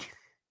 What?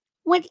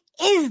 What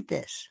is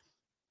this?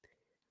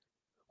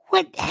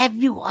 What have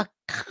you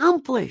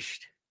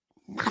accomplished?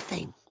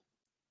 Nothing.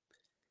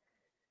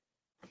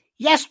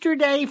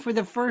 Yesterday, for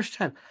the first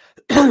time,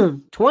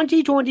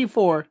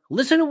 2024,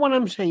 listen to what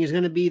I'm saying, is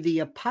going to be the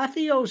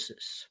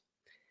apotheosis,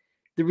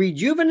 the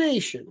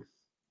rejuvenation,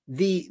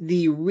 the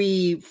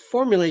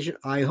reformulation,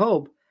 I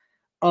hope,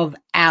 of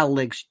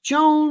Alex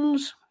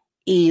Jones,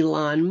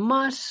 Elon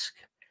Musk,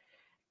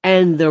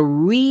 and the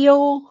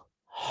real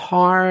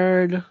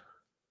hard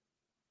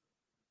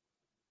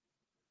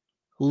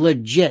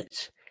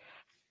legit.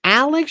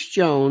 Alex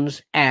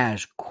Jones,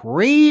 as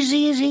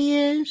crazy as he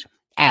is,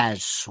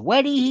 as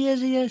sweaty he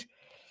is,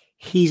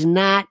 he's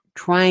not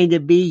trying to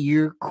be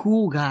your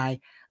cool guy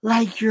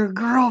like your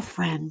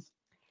girlfriend,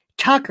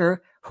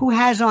 Tucker, who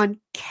has on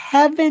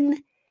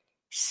Kevin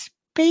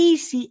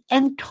Spacey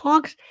and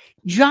talks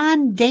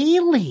John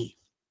Daly.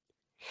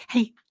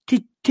 Hey,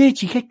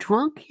 did you get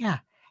drunk? Yeah,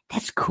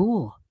 that's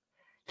cool.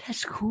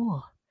 That's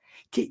cool.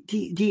 Did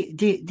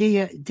you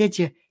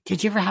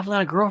ever have a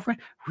lot of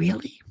girlfriends?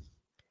 Really?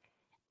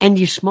 And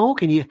you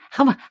smoke, and you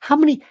how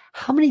many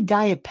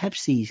Diet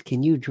Pepsis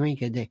can you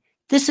drink a day?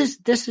 This is.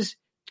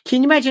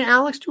 Can you imagine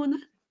Alex doing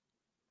that?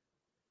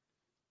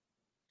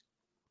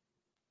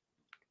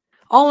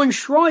 Owen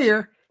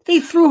Schroyer,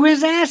 they threw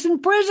his ass in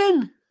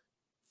prison.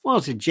 Well,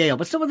 it's in jail,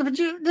 but some of the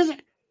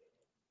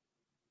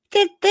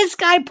this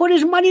guy put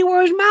his money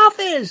where his mouth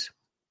is.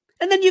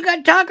 And then you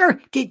got Tucker.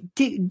 Do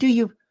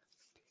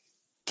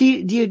you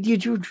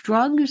do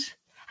drugs?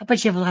 I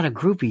bet you have a lot of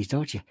groupies,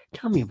 don't you?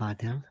 Tell me about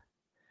them.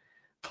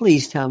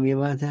 Please tell me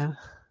about them.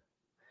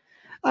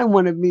 I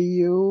want to be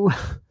you.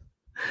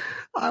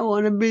 I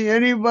want to be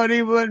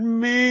anybody but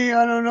me.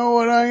 I don't know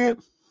what I am.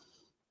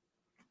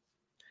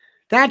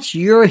 That's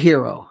your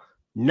hero,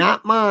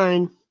 not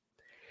mine.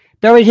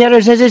 Barry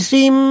Taylor says it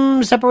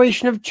seems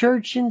separation of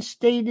church and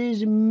state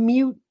is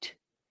mute.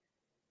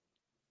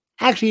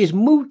 Actually, it's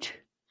moot.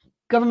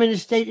 Government and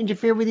state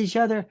interfere with each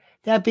other.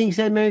 That being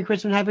said, Merry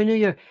Christmas and Happy New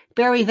Year.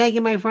 Barry, thank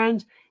you, my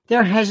friends.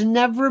 There has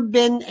never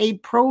been a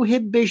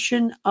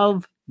prohibition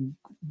of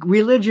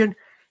religion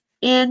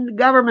in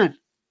government.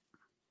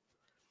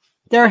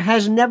 There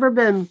has never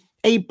been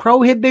a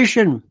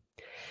prohibition.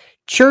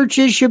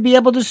 Churches should be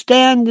able to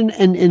stand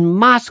in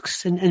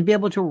mosques and be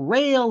able to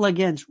rail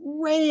against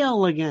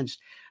pro-abortion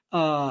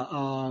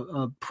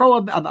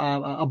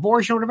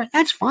or whatever.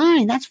 That's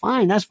fine.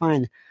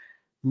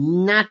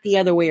 Not the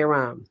other way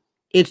around.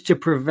 It's to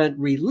prevent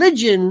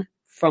religion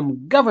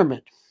from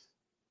government.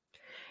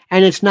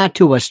 And it's not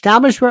to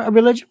establish a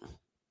religion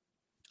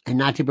and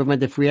not to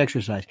prevent the free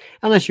exercise.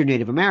 Unless you're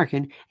Native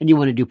American and you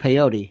want to do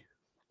peyote.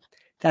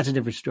 That's a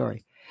different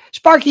story.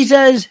 Sparky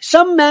says,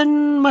 some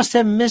men must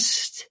have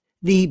missed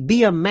the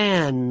be a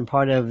man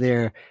part of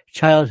their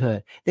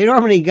childhood. They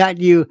normally got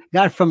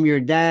from your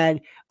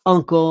dad,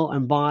 uncle,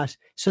 and boss.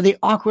 So they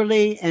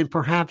awkwardly and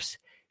perhaps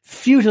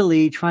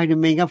futilely try to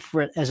make up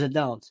for it as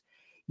adults.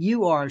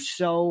 You are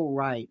so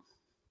right.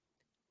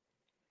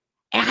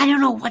 And I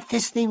don't know what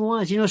this thing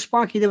was.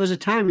 Sparky, there was a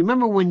time,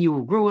 remember when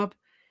you grew up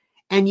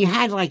and you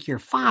had like your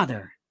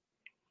father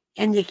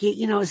and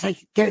it's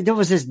like there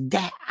was this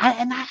dad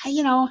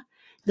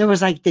there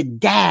was like the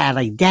dad,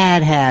 like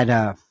dad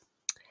had,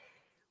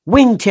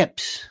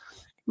 wingtips.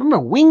 Remember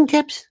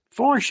wingtips?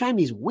 Florsheim,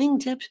 these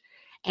wingtips.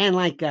 And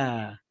like,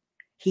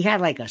 he had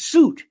like a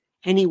suit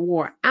and he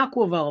wore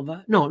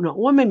Aquavelva.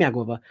 Well, maybe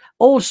Aquavelva.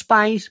 Old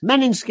Spice,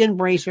 Men in Skin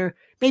Bracer,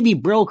 maybe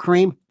Brill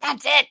Cream.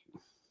 That's it.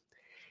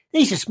 They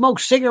used to smoke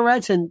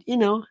cigarettes and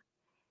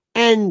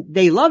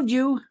they loved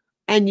you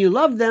and you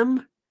loved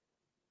them.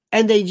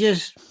 And they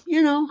just,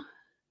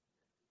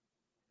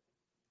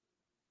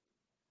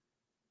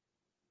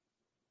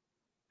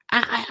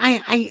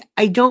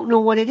 I don't know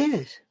what it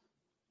is.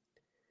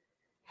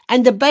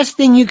 And the best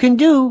thing you can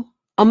do,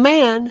 a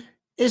man,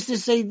 is to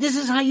say, this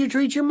is how you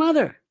treat your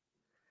mother.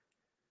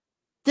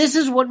 This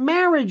is what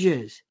marriage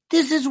is.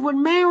 This is what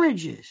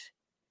marriage is.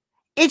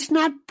 It's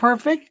not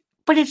perfect,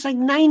 but it's like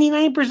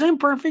 99%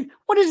 perfect.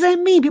 What does that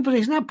mean? People say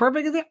it's not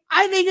perfect.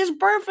 I think it's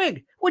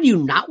perfect. What, do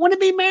you not want to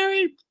be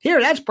married? Here,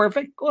 that's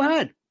perfect. Go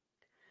ahead.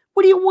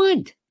 What do you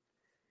want?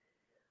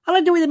 I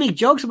like the way they make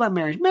jokes about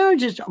marriage.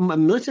 Marriage is,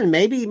 listen,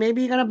 maybe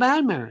you got a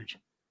bad marriage.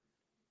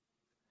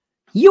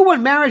 You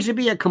want marriage to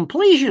be a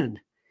completion.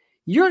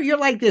 You're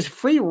like this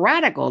free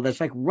radical that's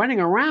like running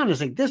around.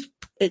 It's like this.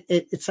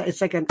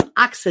 It's like an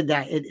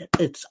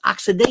it's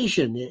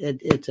oxidation.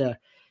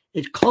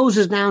 It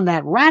closes down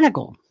that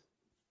radical.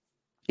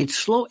 It's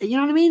slow. You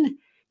know what I mean?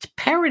 It's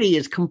parity.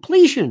 It's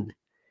completion.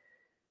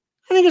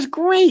 I think it's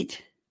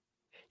great.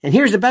 And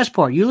here's the best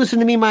part. You listen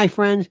to me, my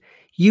friends.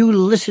 You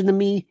listen to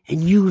me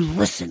and you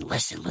listen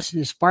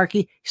to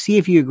Sparky. See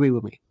if you agree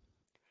with me.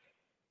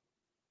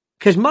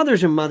 Because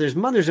mothers are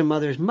mothers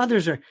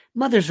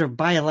are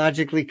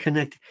biologically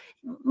connected.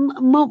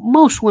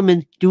 Most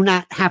women do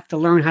not have to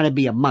learn how to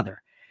be a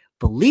mother.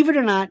 Believe it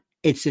or not,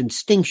 it's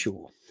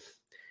instinctual.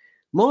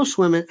 Most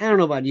women, I don't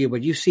know about you,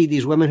 but you see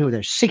these women who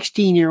they're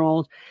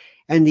 16-year-olds,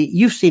 and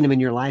you've seen them in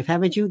your life,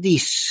 haven't you?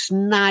 These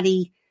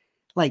snotty,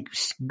 like,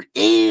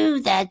 ew,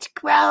 that's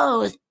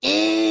gross.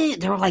 Ew.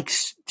 They're like,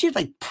 she's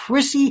like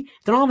prissy.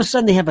 Then all of a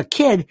sudden they have a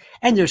kid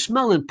and they're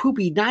smelling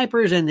poopy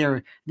diapers and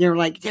they're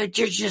like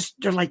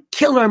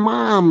killer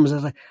moms. I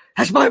was like,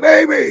 that's my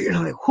baby. And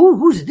I'm like,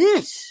 who's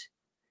this?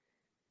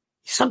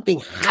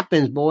 Something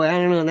happens, boy. I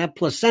don't know. That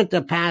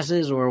placenta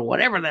passes or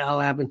whatever the hell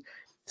happened.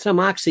 Some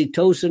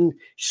oxytocin,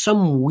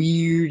 some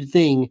weird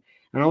thing.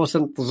 And all of a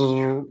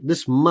sudden,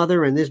 this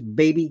mother and this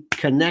baby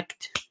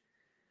connect.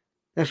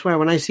 That's why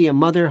when I see a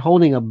mother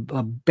holding a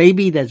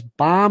baby that's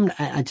bombed,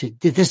 I say,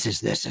 this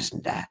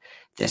isn't that.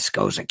 This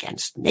goes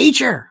against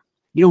nature.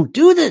 You don't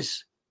do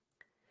this.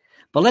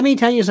 But let me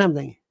tell you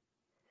something.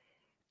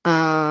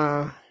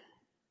 There's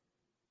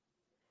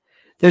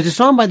a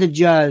song by the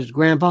Judds,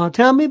 Grandpa,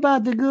 tell me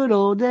about the good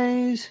old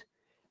days.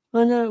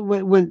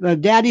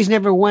 when daddies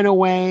never went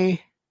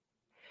away.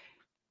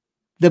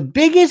 The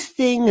biggest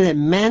thing that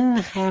men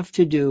have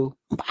to do,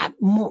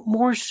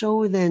 more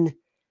so than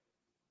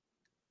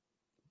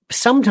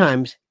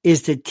sometimes,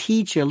 is to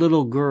teach a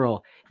little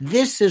girl,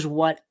 this is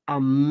what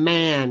a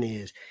man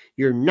is.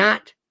 You're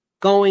not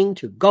going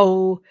to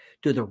go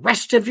through the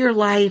rest of your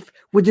life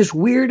with this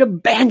weird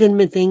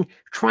abandonment thing,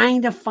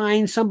 trying to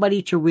find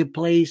somebody to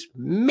replace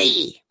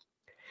me.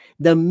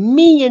 The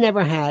me you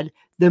never had,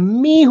 the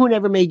me who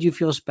never made you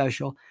feel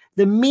special,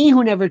 the me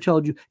who never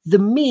told you, the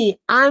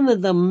me,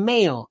 I'm the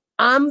male.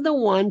 I'm the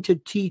one to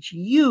teach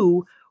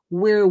you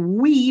where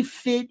we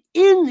fit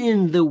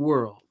in the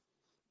world.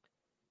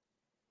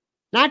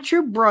 Not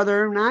your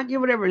brother, not your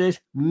whatever it is,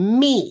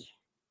 me.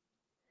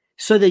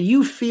 So that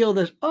you feel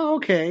this, oh,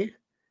 okay.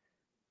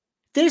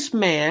 This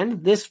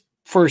man, this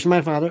first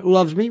my father,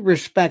 loves me,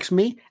 respects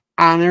me,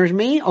 honors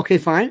me. Okay,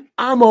 fine.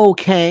 I'm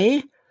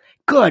okay.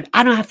 Good.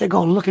 I don't have to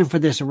go looking for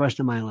this the rest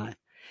of my life.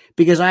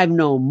 Because I've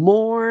known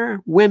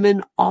more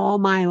women all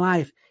my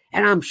life.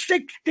 And I'm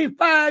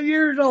 65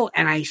 years old,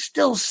 and I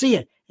still see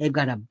it. They've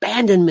got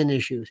abandonment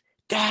issues.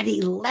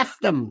 Daddy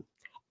left them,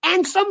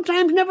 and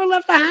sometimes never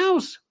left the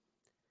house.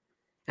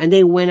 And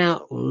they went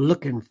out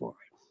looking for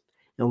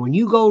it. And when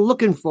you go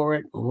looking for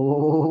it,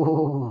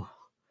 oh,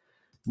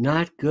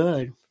 not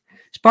good.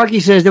 Sparky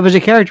says there was a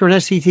character on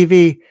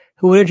SCTV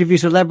who would interview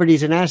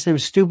celebrities and ask them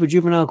stupid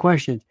juvenile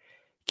questions.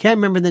 Can't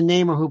remember the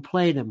name or who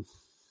played him.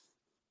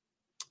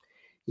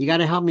 You got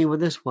to help me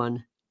with this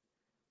one.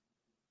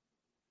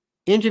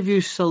 Interview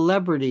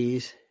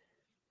celebrities.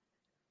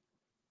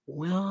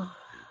 Well,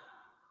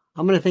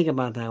 I'm going to think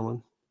about that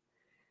one.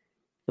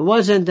 It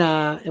wasn't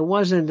not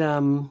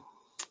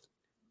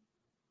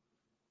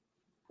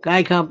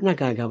Guy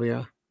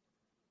Coppier.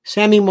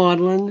 Sammy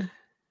Maudlin.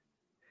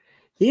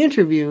 The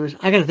interviews,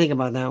 I got to think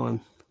about that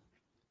one.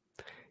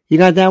 You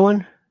got that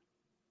one?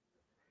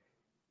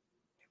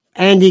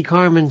 Andy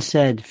Carmen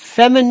said,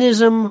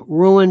 feminism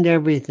ruined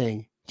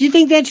everything. Do you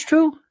think that's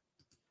true?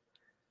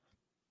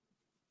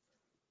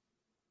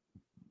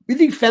 You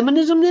think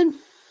feminism did?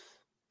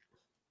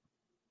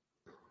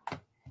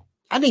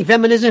 I think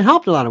feminism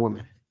helped a lot of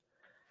women.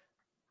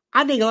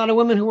 I think a lot of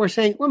women who were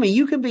saying, women,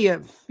 you could be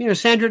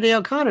Sandra Day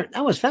O'Connor.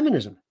 That was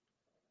feminism.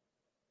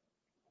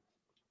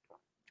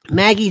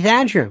 Maggie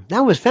Thatcher.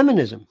 That was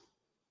feminism.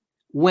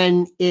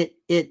 When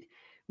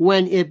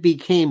it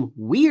became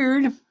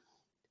weird,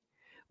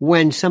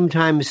 when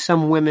sometimes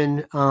some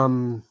women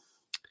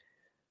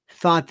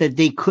thought that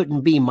they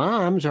couldn't be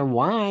moms or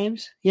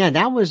wives. Yeah,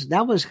 that was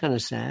kind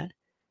of sad.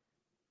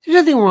 There's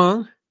nothing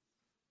wrong.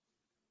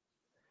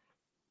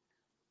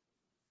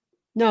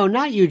 No,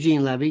 not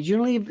Eugene Levy.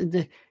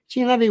 Eugene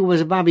Levy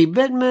was Bobby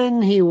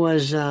Bittman. He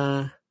was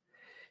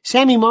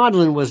Sammy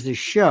Maudlin was the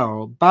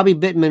show. Bobby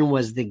Bittman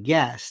was the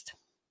guest.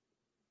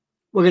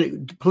 We're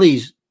gonna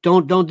please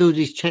don't do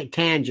these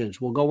tangents.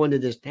 We'll go into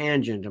this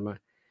tangent.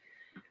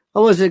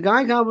 Was it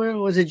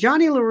was it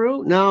Johnny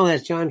LaRue? No,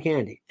 that's John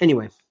Candy.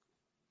 Anyway,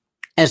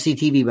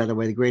 SCTV, by the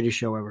way, the greatest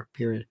show ever.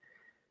 Period.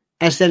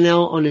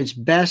 SNL on its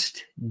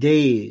best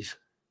days.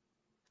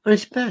 On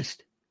its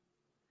best.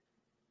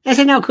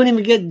 SNL couldn't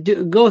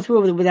even go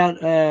through it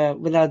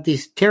without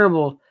these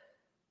terrible,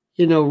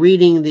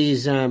 reading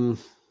these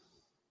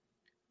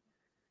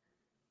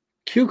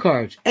cue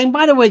cards. And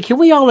by the way, can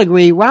we all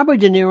agree Robert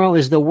De Niro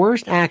is the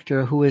worst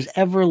actor who has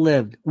ever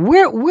lived?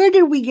 Where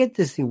did we get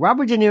this thing?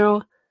 Robert De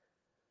Niro.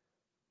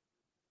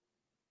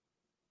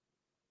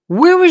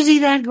 Where was he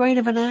that great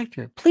of an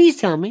actor? Please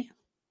tell me.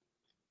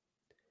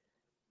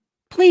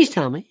 Please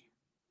tell me.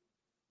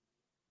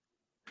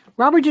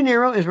 Robert De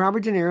Niro is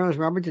Robert De Niro is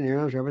Robert De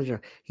Niro is Robert De Niro.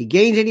 He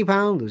gains 80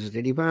 pounds, loses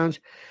 80 pounds.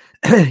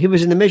 He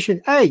was in the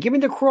mission. Hey, give me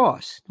the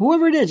cross.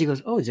 Whoever it is. He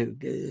goes,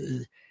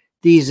 it's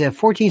these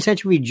 14th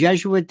century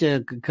Jesuit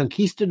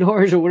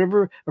conquistadors or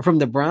whatever are from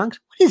the Bronx.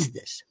 What is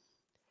this?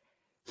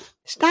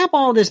 Stop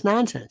all this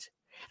nonsense.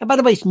 And by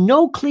the way,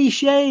 no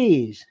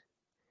cliches.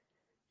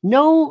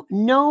 No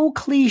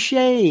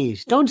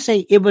cliches. Don't say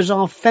it was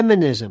all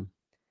feminism.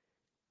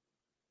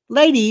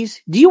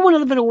 Ladies, do you want to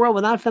live in a world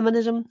without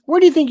feminism? Where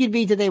do you think you'd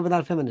be today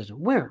without feminism?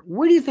 Where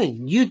do you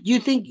think? You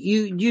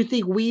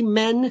think we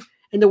men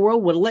in the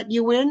world would let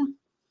you in?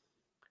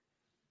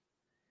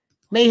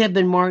 May have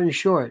been Martin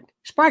Short.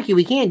 Sparky,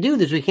 we can't do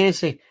this. We can't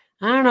say,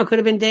 I don't know, could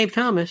have been Dave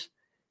Thomas.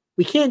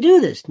 We can't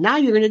do this. Now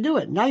you're going to do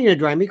it. Now you're going to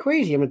drive me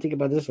crazy. I'm going to think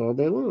about this all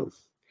day long.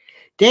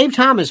 Dave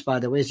Thomas, by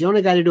the way, is the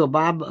only guy to do a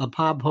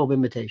Bob Hope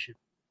imitation.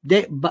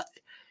 But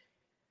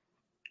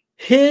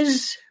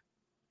his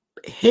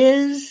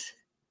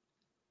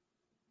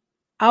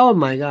oh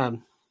my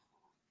God.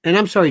 And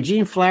I'm sorry,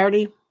 Gene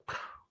Flaherty,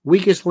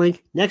 weakest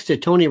link, next to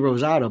Tony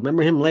Rosato.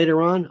 Remember him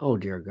later on? Oh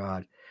dear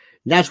God.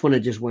 That's when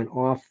it just went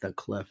off the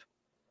cliff.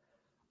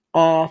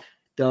 Off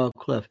the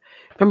cliff.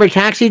 Remember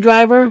Taxi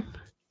Driver?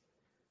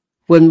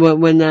 When Rick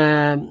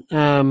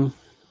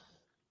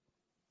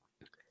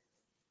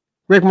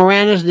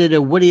Moranis did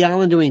a Woody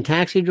Allen doing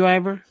Taxi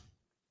Driver?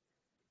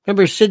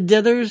 Remember Sid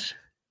Dithers?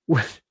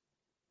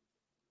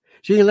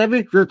 Gene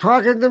Levy, you're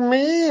talking to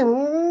me?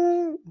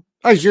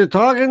 Are you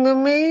talking to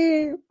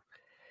me?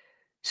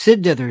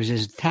 Sid Dithers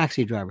is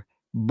taxi driver.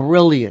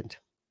 Brilliant.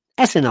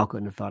 SNL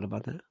couldn't have thought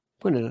about that.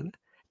 Couldn't have done that.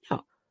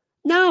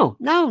 No.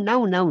 No.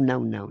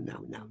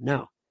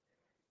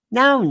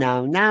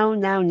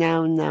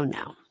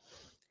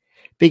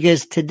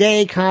 Because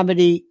today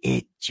comedy,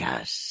 it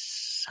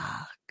just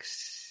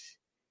sucks.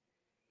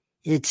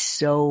 It's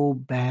so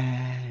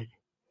bad.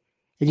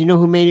 And you know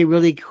who made it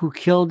really, who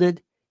killed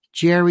it?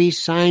 Jerry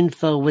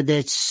Seinfeld with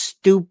that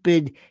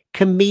stupid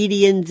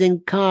comedians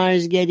in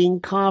cars getting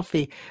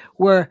coffee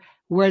where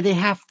they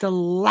have to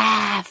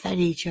laugh at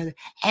each other.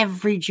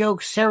 Every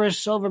joke, Sarah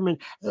Silverman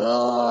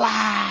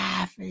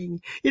laughing.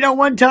 You know,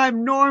 one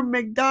time Norm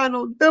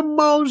Macdonald, the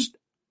most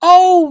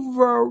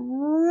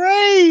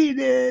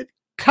overrated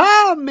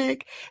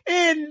comic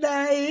in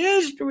the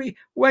history,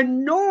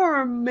 when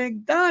Norm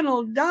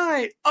Macdonald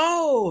died,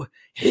 oh,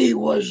 he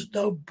was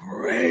the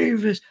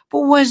bravest.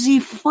 But was he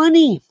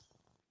funny?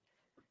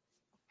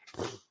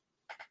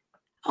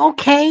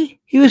 Okay,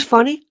 he was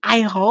funny.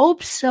 I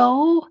hope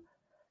so.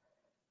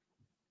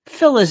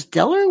 Phyllis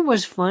Diller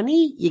was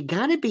funny. You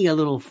gotta be a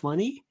little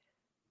funny.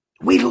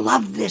 We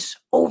love this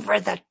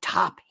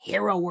over-the-top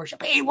hero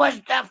worship. He was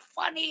the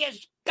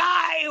funniest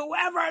guy who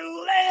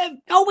ever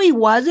lived. No, he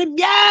wasn't.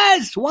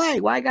 Yes. Why?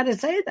 Why I gotta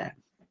say that?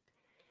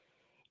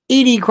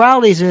 Edie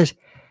Crowley says,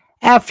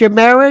 after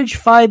marriage,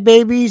 5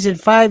 babies in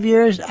 5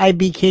 years, I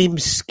became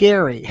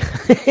scary.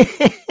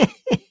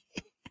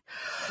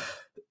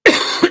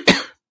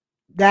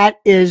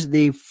 That is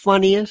the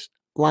funniest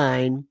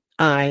line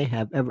I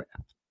have ever.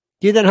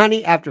 Do that,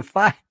 honey? After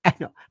 5,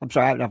 no, I'm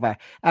sorry, after 5.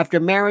 After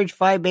marriage,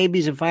 5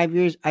 babies in 5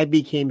 years, I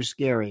became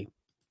scary.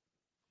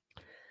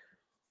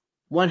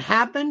 What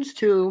happens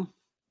to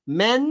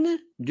men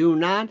do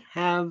not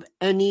have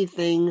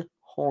anything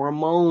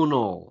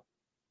hormonal.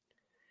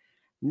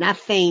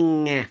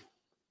 Nothing.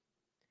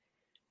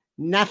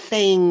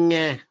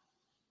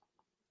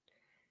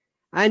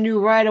 I knew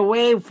right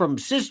away from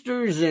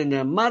sisters and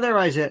a mother.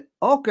 I said,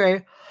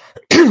 okay,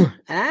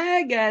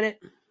 I got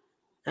it.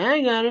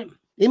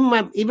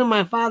 Even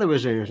my father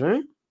was there,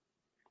 huh?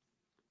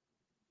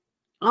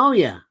 Oh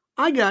yeah,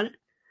 I got it.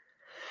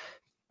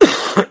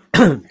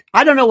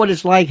 I don't know what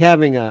it's like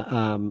having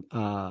a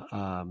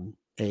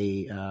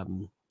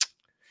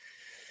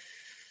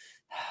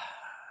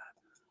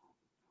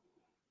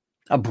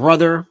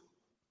brother.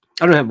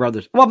 I don't have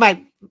brothers. Well,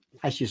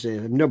 I should say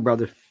I have no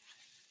brothers.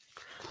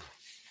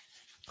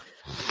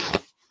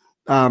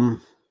 But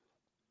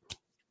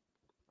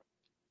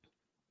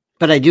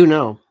I do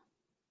know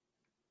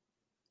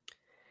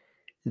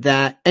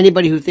that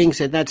anybody who thinks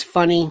that that's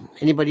funny,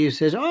 anybody who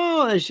says,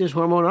 oh, it's just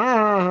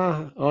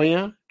hormonal, oh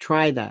yeah,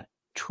 try that.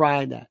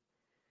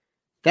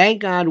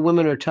 Thank God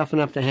women are tough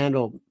enough to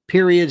handle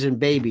periods and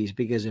babies,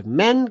 because if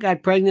men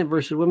got pregnant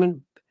versus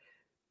women,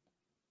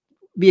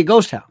 it'd be a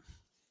ghost town.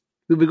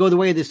 We would go the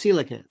way of the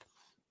coelacanth.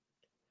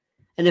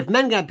 And if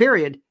men got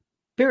periods,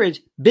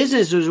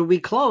 businesses would be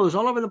closed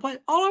all over the place.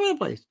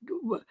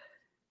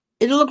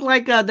 It'll look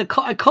like the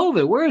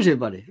COVID. Where is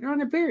everybody? You're on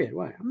a period.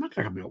 Why? I'm not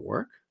going to come to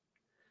work.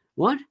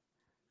 What?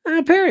 I'm on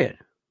a period.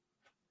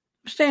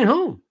 I'm staying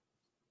home.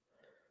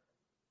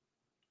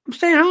 I'm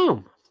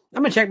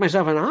going to check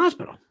myself in the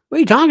hospital. What are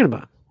you talking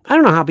about? I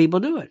don't know how people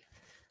do it.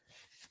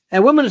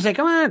 And women will say,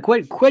 come on,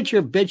 quit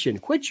your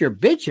bitching. Quit your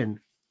bitching?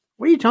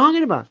 What are you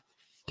talking about?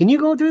 Can you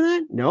go through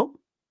that? No.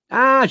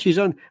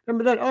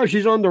 Remember that? Oh,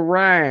 she's on the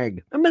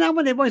rag. Remember that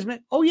one? They always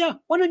say, oh yeah,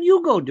 why don't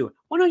you go do it?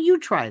 Why don't you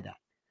try that?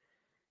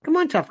 Come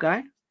on, tough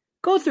guy.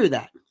 Go through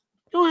that.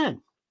 Go ahead.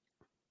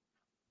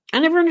 I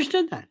never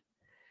understood that.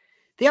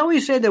 They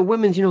always say that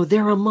women's,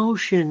 their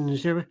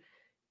emotions.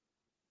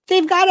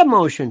 They've got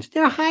emotions.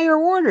 They're higher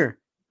order.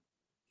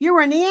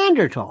 You're a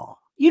Neanderthal.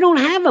 You don't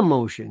have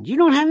emotions. You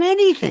don't have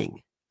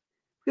anything.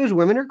 Because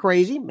women are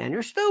crazy, men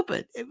are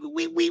stupid.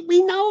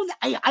 We know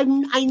that.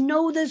 I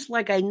know this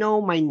like I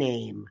know my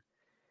name.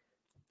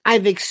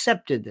 I've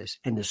accepted this.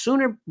 And the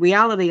sooner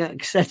reality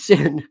sets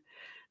in,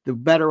 the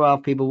better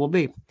off people will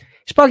be.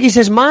 Sparky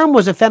says, Mom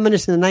was a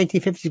feminist in the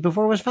 1950s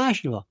before it was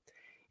fashionable.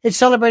 It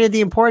celebrated the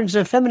importance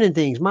of feminine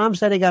things. Mom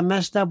said it got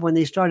messed up when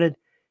they started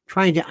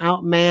trying to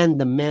outman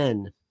the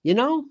men.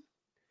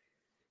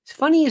 It's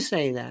funny you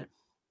say that.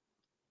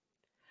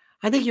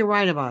 I think you're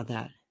right about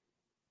that.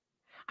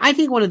 I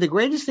think one of the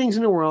greatest things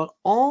in the world,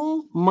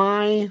 all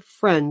my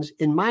friends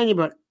in my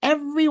neighborhood,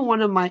 every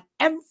one of my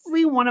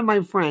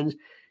friends,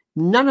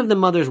 none of the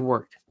mothers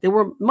worked. They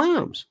were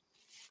moms.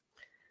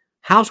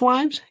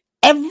 Housewives,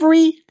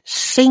 every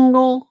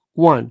single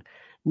one.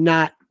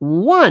 Not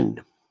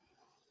one.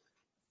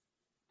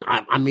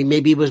 I mean,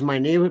 maybe it was my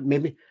neighbor.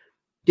 Maybe.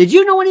 Did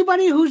you know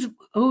anybody whose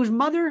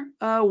mother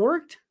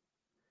worked?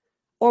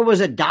 Or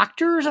was a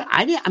doctor or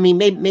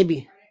something?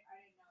 Maybe.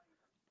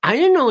 I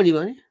didn't know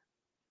anybody.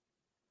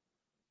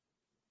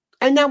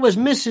 And that was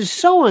Mrs.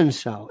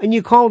 So-and-so. And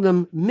you called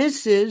them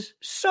Mrs.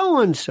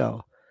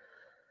 So-and-so.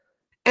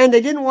 And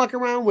they didn't walk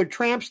around with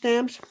tramp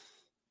stamps,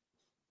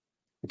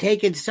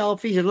 taking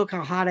selfies and look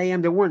how hot I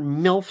am. There weren't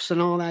MILFs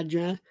and all that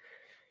jazz.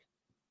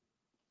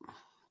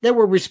 They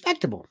were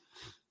respectable.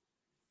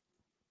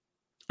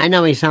 I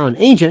know I sound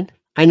ancient.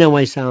 I know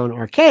I sound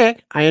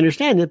archaic. I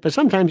understand it, but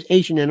sometimes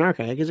ancient and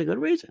archaic is a good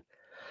reason.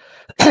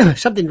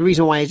 The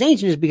reason why it's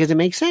ancient is because it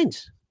makes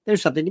sense.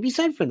 There's something to be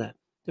said for that.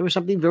 There was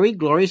something very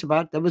glorious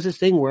about, there was this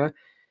thing where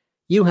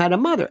you had a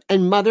mother,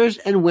 and mothers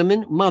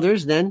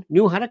then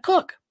knew how to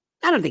cook.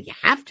 I don't think you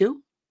have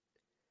to,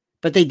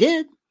 but they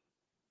did.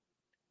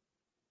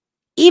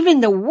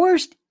 Even the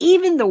worst,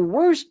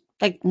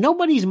 like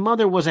nobody's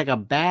mother was like a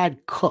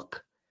bad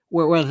cook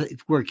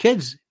where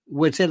kids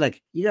would say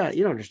like, yeah,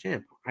 you don't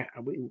understand.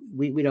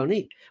 We don't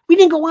eat. We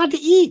didn't go out to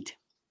eat.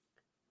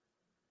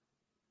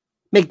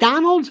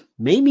 McDonald's,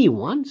 maybe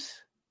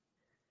once.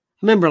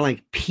 Remember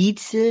like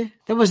pizza?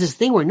 There was this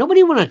thing where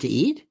nobody went out to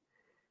eat.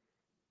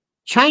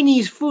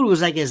 Chinese food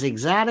was like as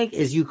exotic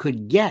as you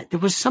could get. There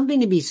was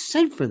something to be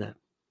said for them.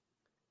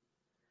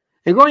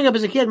 And growing up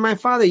as a kid, my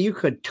father, you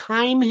could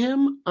time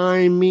him.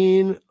 I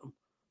mean,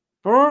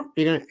 here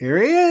he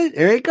is.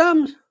 Here he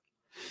comes.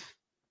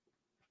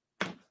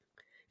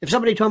 If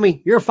somebody told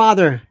me your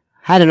father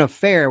had an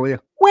affair with you,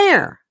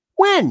 where?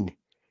 When?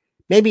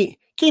 Maybe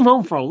came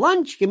home for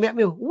lunch.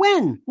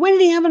 When? When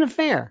did he have an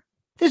affair?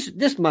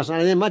 This must not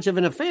have been much of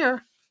an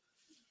affair.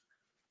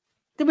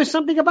 There was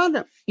something about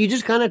that. You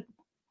just kind of,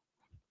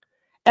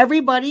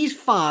 everybody's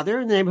father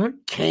in the neighborhood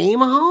came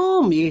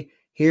home.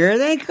 Here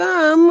they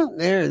come.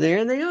 There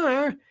they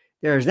are.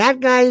 There's that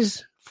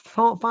guy's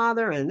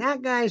father and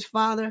that guy's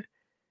father.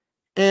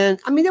 And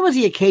I mean, there was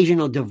the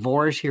occasional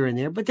divorce here and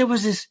there, but there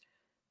was this.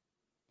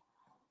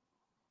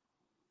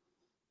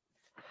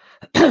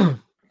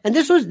 And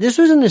this was in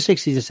the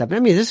 60s and 70s. I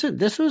mean,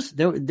 this was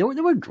there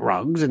were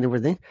drugs and there were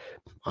things.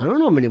 I don't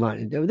know many about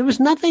it. There was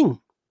nothing.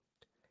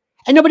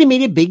 And nobody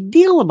made a big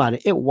deal about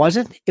it. It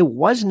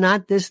was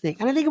not this thing.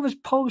 And I think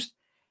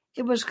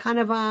it was kind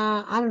of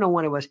I don't know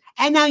what it was.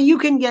 And now we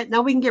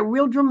can get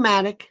real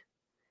dramatic.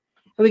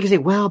 And we can say,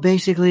 well,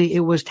 basically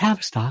it was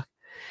Tavistock.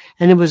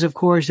 And it was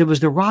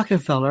the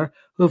Rockefeller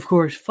who of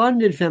course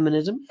funded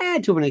feminism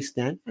to an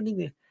extent.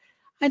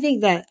 I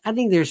think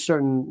there's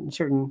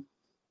certain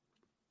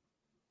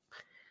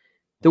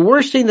the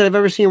worst thing that I've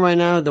ever seen right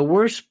now, the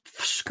worst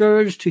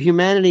scourge to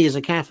humanity is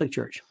a Catholic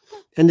Church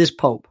and this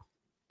Pope.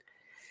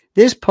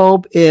 This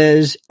Pope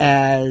is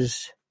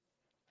as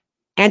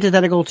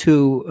antithetical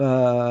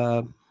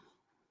to,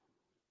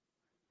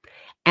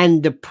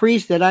 and the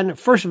priest that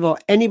first of all,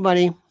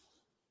 anybody,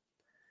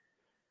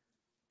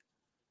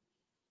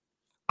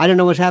 I don't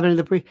know what's happening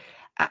to the priest.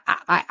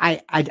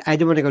 I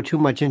don't want to go too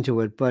much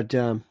into it, but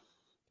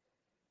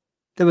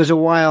there was a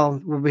while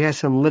where we had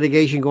some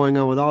litigation going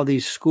on with all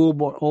these school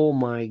board. Oh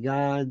my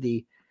God,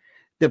 the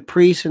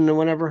priests and the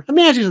whatever. Let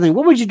me ask you something.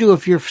 What would you do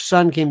if your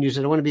son came to you and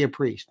said, I want to be a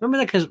priest? Remember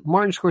that? Because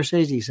Martin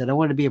Scorsese said, I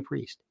want to be a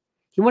priest.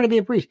 He wanted to be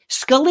a priest.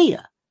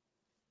 Scalia,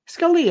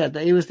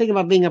 he was thinking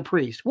about being a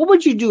priest. What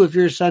would you do if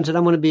your son said,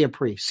 I want to be a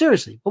priest?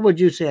 Seriously, what would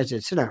you say? I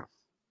said, sit down.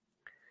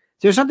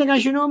 Is there something I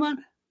should know about?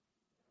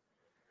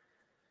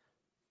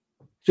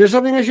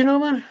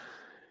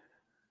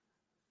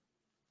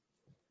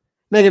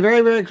 Make it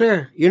very, very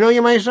clear. You know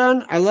you're my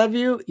son. I love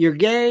you. You're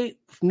gay.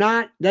 If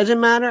not, doesn't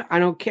matter. I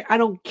don't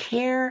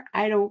care.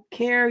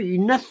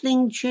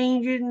 Nothing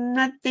changes.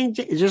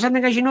 Is there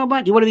something I should know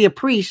about? You want to be a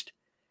priest?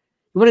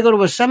 You want to go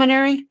to a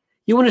seminary?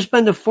 You want to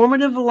spend the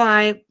formative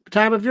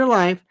time of your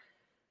life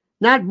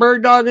not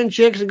bird dogging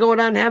chicks and going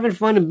out and having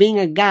fun and being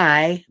a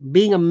guy,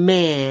 being a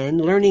man,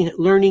 learning,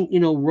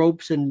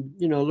 ropes and,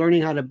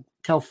 learning how to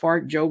tell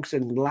fart jokes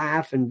and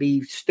laugh and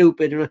be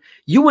stupid.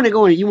 You want to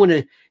go and you want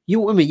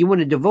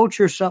to devote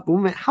yourself.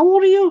 How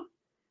old are you?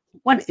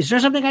 What is there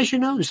something I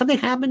should know? Did something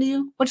happen to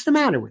you? What's the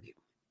matter with you?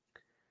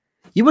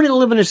 You want to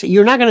live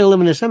you're not going to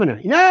live in a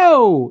seminary.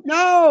 No.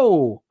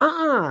 No.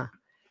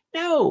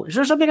 Is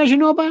there something I should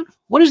know about?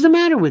 What is the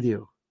matter with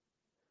you?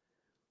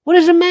 What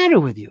is the matter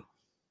with you?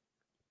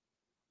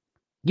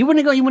 You want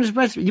to go, you want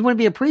to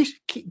be a priest?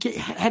 Do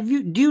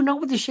you know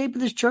what the shape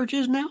of this church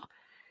is now?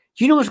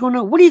 Do you know what's going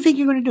on? What do you think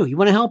you're going to do? You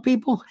want to help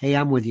people? Hey,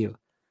 I'm with you.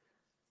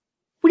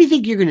 What do you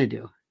think you're going to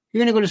do?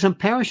 You're going to go to some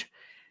parish?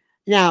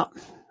 Now,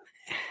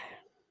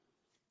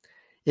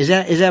 is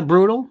that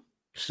brutal?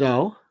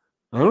 So,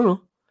 I don't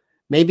know.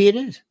 Maybe it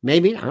is.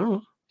 Maybe, I don't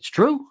know. It's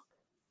true.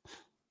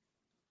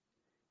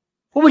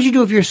 What would you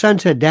do if your son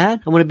said,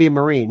 Dad, I want to be a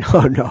Marine?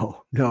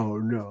 Oh,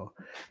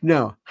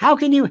 no. How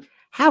can you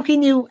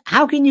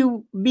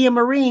be a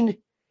Marine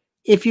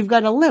if you've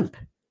got a limp?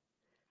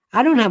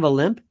 I don't have a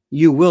limp.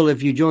 You will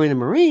if you join the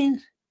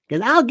Marines,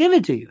 because I'll give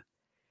it to you.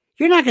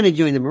 You're not going to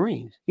join the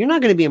Marines. You're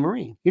not going to be a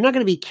Marine. You're not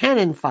going to be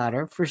cannon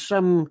fodder for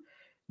some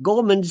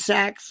Goldman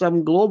Sachs,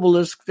 some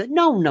globalist.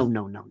 No.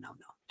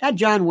 That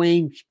John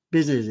Wayne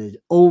business is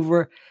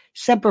over.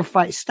 Semper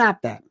Fi.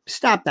 Stop that.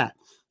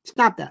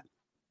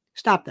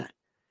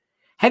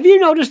 Have you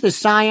noticed the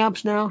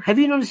psyops now? Have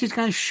you noticed these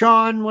guys,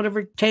 Sean,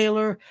 whatever,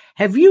 Taylor?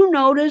 Have you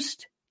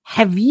noticed?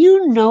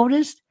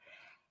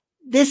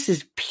 This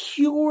is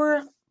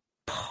pure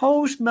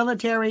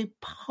post-military,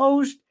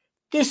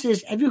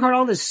 have you heard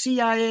all the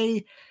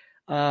CIA,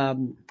 I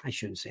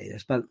shouldn't say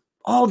this, but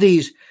all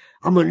these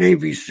I'm a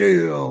Navy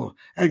SEAL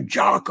and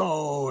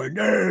Jocko and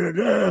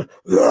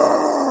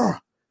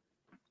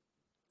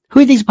Who do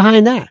you think's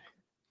behind that?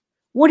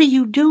 What are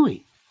you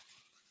doing?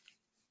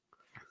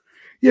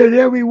 Yeah,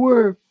 there we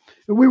were.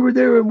 And we were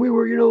there and we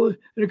were,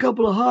 and a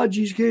couple of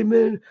Hajis came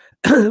in.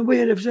 We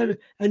had upset,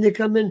 and they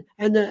come in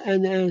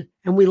and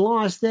we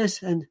lost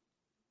this and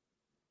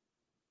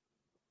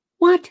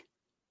what?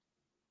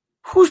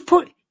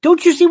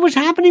 Don't you see what's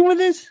happening with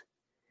this?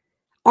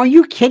 Are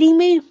you kidding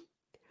me?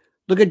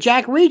 Look at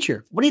Jack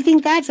Reacher. What do you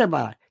think that's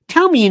about?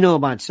 Tell me you know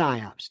about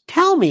PSYOPs.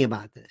 Tell me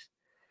about this.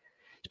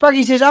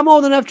 Sparky says, I'm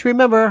old enough to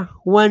remember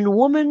when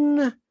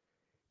woman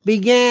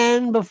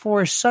began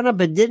before sunup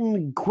but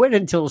didn't quit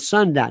until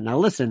sundown. Now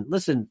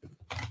listen,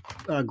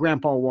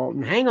 Grandpa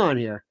Walton, hang on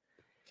here.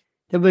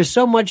 There was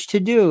so much to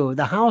do.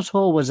 The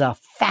household was a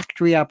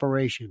factory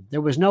operation.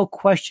 There was no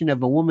question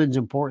of a woman's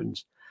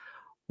importance.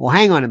 Well,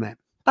 hang on a minute.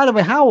 By the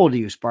way, how old are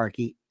you,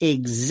 Sparky?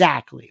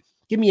 Exactly.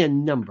 Give me a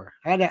number.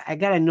 I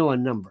gotta know a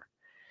number.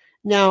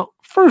 Now,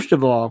 first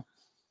of all,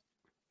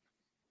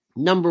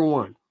 number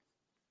one.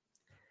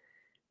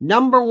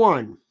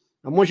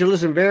 I want you to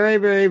listen very,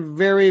 very,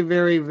 very,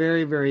 very,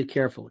 very, very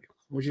carefully.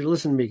 I want you to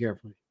listen to me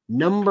carefully.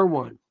 Number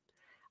one,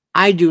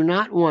 I do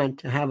not want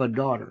to have a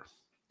daughter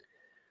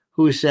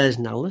who says,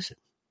 now listen,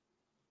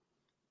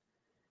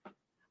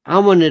 I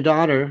want a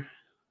daughter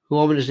who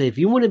I'm going to say, if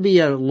you want to be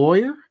a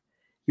lawyer,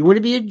 you want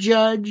to be a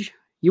judge,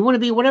 you want to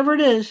be whatever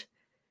it is,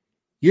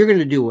 you're going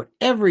to do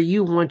whatever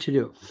you want to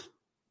do.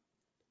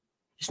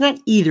 It's not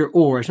either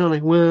or. It's not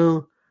like,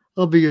 well,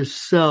 I'll be a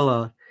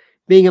sellout.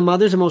 Being a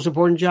mother is the most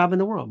important job in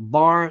the world,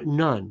 bar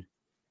none.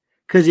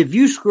 Because if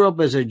you screw up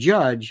as a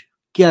judge,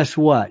 guess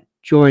what?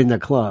 Join the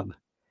club.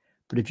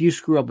 But if you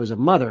screw up as a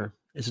mother,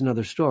 it's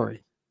another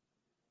story.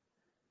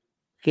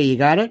 Okay, you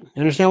got it?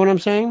 Understand what I'm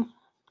saying?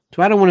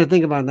 So I don't want to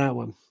think about that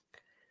one.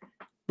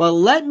 But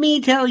let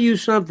me tell you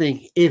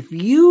something. If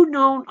you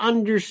don't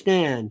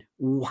understand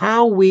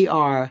how we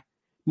are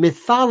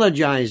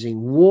mythologizing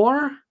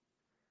war,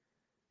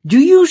 do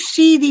you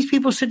see these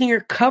people sitting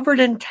here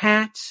covered in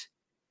tats?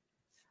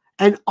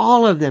 And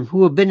all of them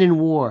who have been in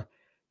war,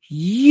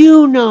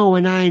 you know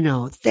and I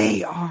know,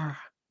 they are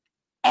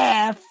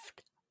effed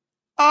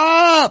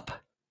up.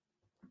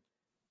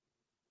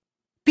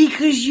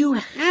 Because you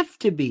have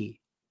to be.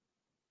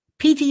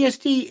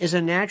 PTSD is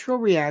a natural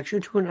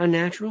reaction to an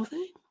unnatural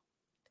thing.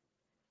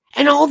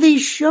 And all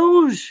these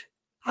shows,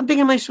 I'm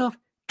thinking to myself,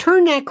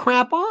 turn that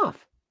crap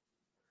off.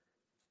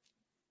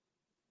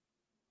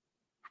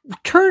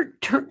 Turn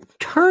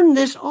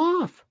this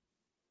off.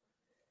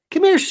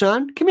 Come here,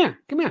 son. Come here.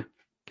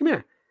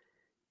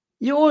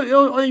 You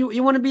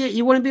want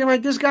to be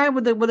like this guy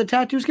with the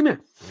tattoos? Come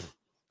here.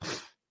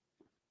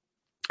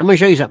 I'm going to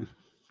show you something.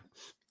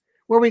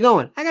 Where are we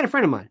going? I got a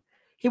friend of mine.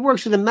 He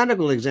works in the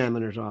medical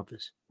examiner's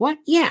office. What?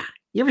 Yeah.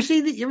 You ever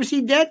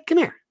see Dead? Come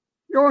here.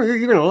 You're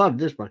going to love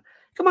this one.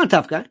 Come on,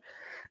 tough guy.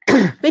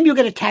 Maybe you'll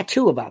get a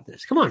tattoo about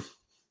this. Come on. I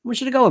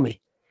want you to go with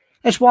me.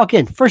 Let's walk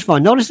in. First of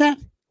all, notice that?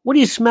 What do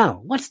you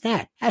smell? What's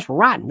that? That's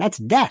rotten. That's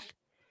death.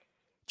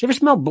 Did you ever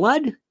smell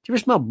blood? Did you ever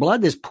smell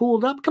blood that's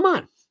pooled up? Come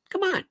on. You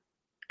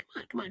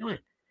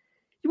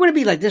want to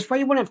be like this, right?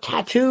 You want to have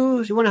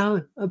tattoos. You want to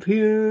have up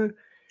here.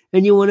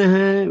 And you want to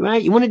have,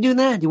 right? You want to do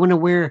that? You want to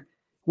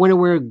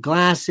wear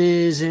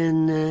glasses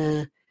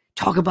and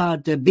talk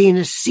about being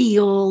a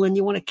SEAL, and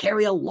you want to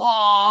carry a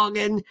log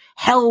and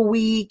Hell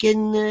Week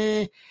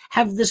and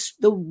have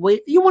the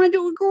way you want to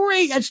do it.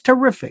 Great. That's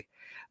terrific.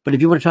 But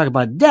if you want to talk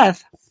about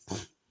death,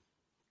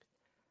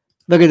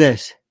 look at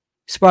this.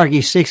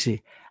 Sparky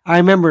 60. I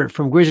remember it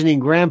from visiting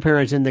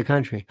grandparents in the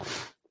country.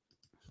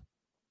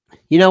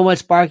 You know what,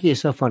 Sparky?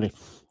 Is so funny.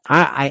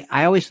 I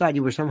always thought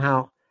you were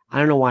somehow, I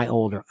don't know why,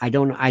 older. I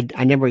don't know.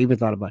 I never even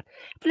thought about it.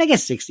 But I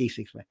guess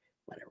 66,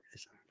 whatever it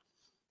is.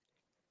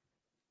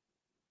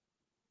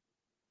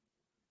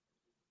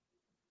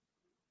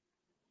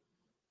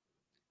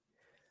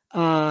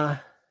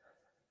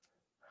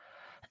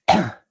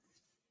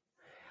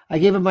 I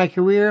gave up my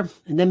career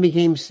and then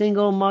became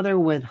single mother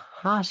with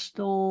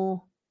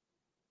hostile.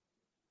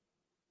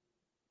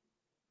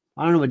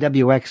 I don't know what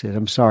WX is.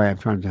 I'm sorry. I'm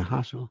trying to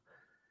hostile.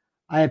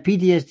 I had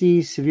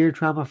PTSD, severe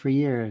trauma for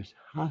years.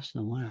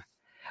 Hostile, whatever.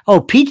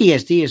 Oh,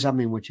 PTSD is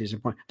something which is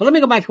important. But let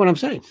me go back to what I'm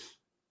saying.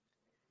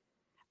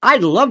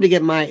 I'd love to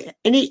get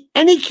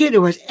any kid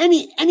who has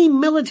any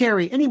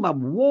military, any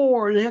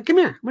war. Come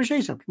here. I'm going to show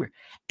you something. Come here.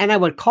 And I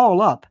would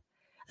call up.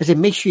 I said,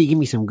 make sure you give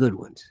me some good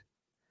ones.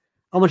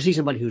 I want to see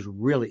somebody who's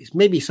really,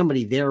 maybe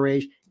somebody their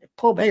age.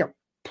 Pull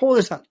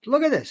this out.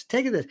 Look at this.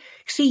 Take this.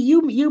 See,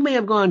 you may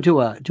have gone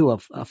to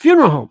a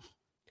funeral home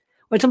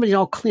where somebody's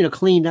all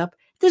cleaned up.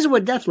 This is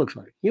what death looks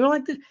like. You know,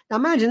 like this. Now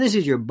imagine this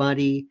is your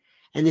buddy,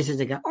 and this is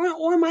a guy,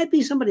 or it might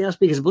be somebody else.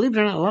 Because believe it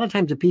or not, a lot of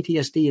times the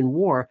PTSD in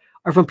war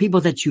are from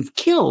people that you've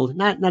killed,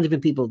 not even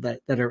people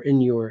that are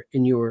in your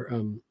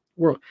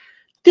world.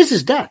 This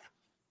is death.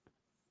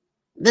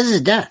 This is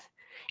death.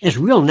 It's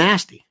real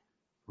nasty.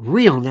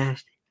 Real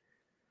nasty.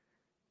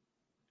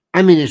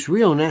 I mean, it's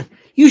real nasty.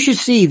 You should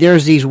see,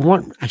 there's these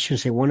I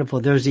shouldn't say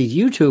wonderful, there's these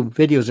YouTube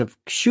videos of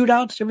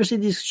shootouts. You ever see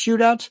these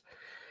shootouts?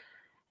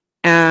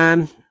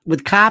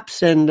 With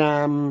cops and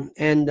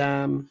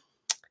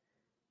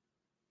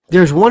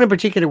there's one in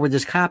particular where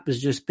this cop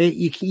is just,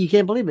 you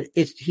can't believe it.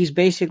 He's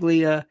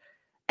basically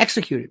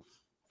executed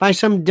by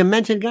some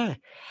demented guy.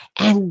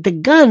 And the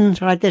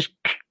guns are like this.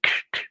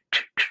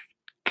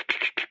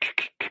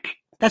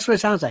 That's what it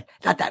sounds like.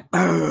 Not that.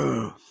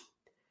 Brr.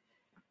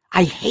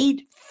 I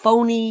hate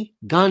phony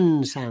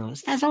gun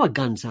sounds. That's not what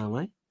guns sound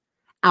like.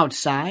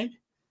 Outside.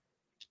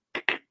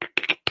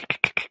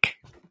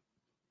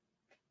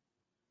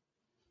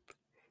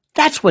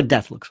 That's what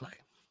death looks like.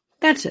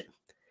 That's it.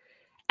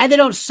 And they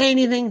don't say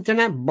anything. They're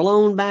not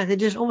blown back. They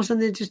just, all of a sudden,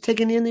 they're just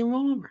taking in and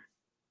roll over.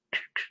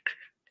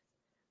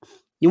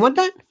 You want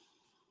that?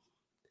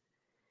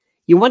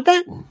 You want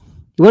that?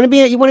 You want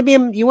to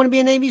be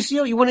a Navy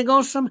SEAL? You want to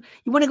go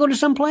to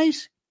some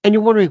place? And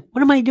you're wondering,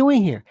 what am I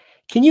doing here?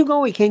 Can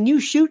you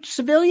shoot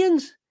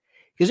civilians?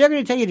 Because they're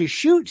going to tell you to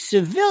shoot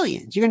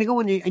civilians. You're going to go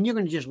in there and you're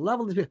going to just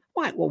level the people.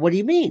 Why? Well, what do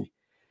you mean?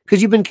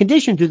 Because you've been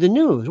conditioned through the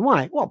news.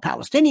 Why? Well,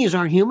 Palestinians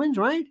aren't humans,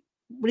 right?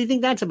 What do you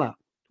think that's about?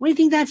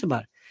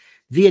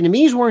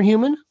 Vietnamese weren't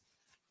human.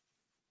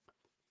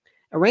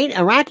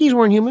 Iraqis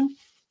weren't human.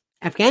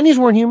 Afghanis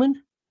weren't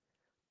human.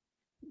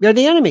 They're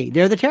the enemy.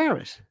 They're the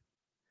terrorists.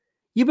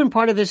 You've been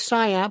part of this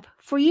psyop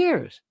for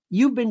years.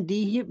 You've been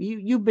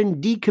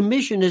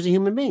decommissioned as a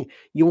human being.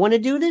 You want to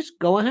do this?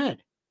 Go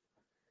ahead.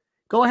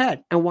 Go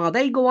ahead. And while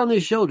they go on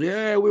this show,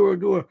 yeah, we were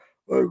doing,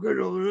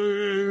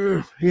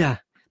 yeah.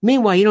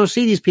 Meanwhile, you don't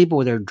see these people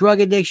with their drug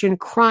addiction,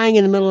 crying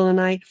in the middle of the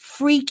night,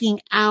 freaking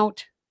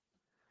out.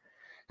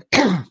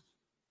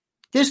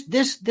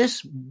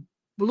 This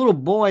little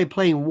boy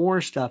playing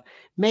war stuff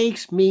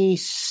makes me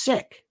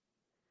sick.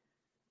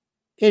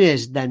 It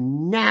is the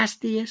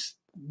nastiest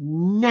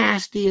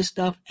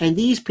stuff. And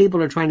these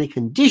people are trying to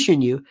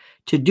condition you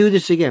to do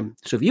this again.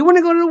 So if you want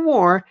to go to the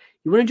war,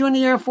 you want to join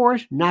the Air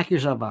Force, knock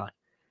yourself out.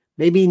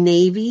 Maybe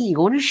Navy, you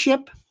go on a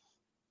ship.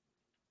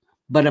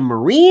 But a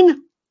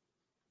Marine,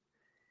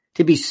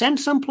 to be sent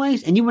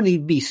someplace, and you want to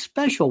be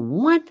special,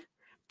 what?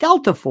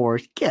 Delta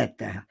Force, get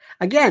that.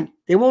 Again,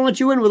 they won't let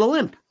you in with a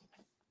limp.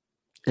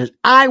 Because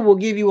I will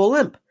give you a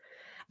limp.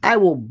 I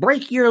will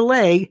break your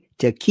leg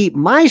to keep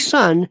my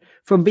son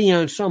from being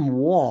on some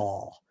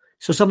wall.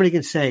 So somebody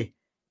can say,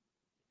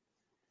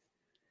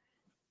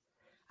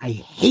 I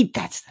hate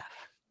that stuff.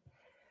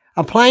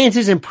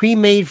 Appliances and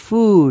pre-made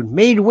food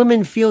made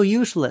women feel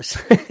useless.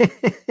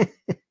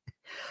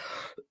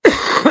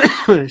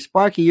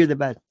 Sparky, you're the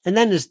best. And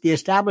then the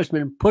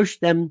establishment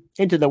pushed them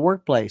into the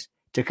workplace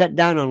to cut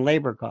down on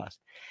labor costs.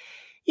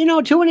 You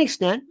know, to an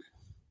extent.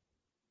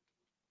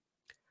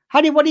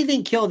 What do you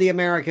think killed the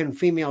American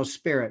female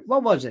spirit?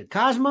 What was it?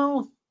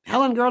 Cosmo?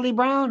 Helen Gurley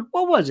Brown?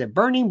 What was it?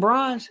 Burning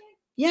bras?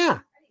 Yeah.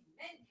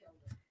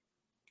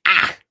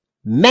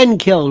 Men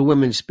killed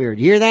women's spirit.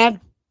 You hear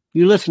that?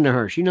 You listen to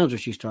her. She knows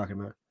what she's talking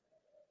about.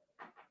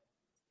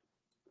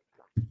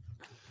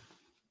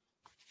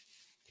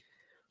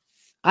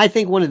 I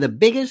think one of the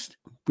biggest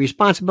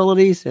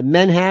responsibilities that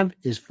men have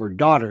is for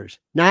daughters,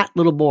 not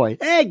little boys.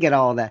 They get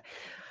all that.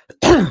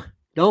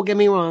 Don't get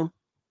me wrong.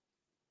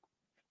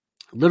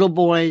 Little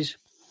boys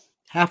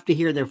have to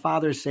hear their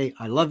fathers say,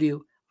 I love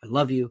you, I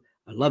love you,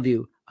 I love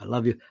you, I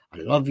love you, I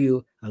love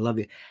you, I love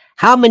you.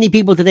 How many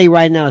people today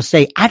right now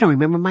say, I don't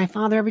remember my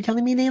father ever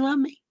telling me they love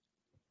me?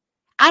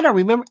 I don't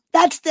remember.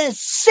 That's the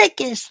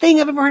sickest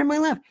thing I've ever heard in my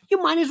life.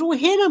 You might as well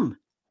hit him.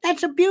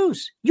 That's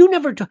abuse.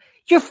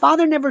 Your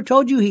father never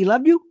told you he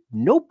loved you?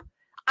 Nope.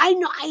 I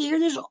know. I hear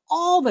this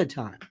all the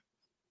time.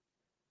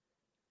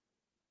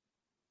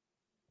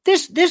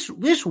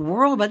 This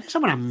world, but that's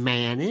not what a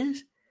man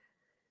is.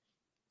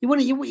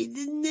 There's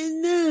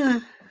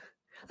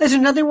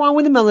nothing wrong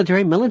with the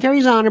military. Military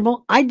is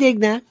honorable. I dig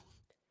that.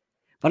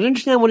 But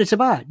understand what it's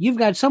about. You've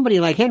got somebody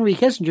like Henry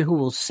Kissinger who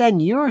will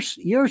send your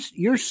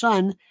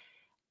son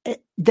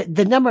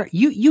the number.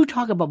 You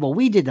talk about what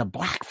we did to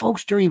black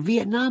folks during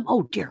Vietnam.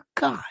 Oh, dear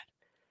God.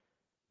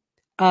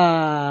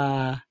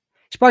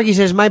 Sparky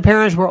says, my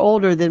parents were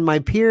older than my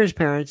peers'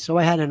 parents, so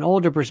I had an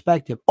older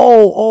perspective.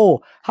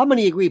 Oh, how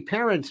many agree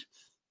parents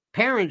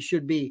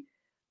should be,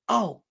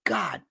 oh,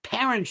 God,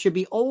 parents should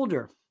be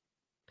older.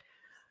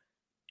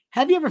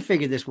 Have you ever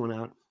figured this one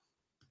out?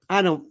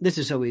 This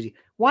is so easy.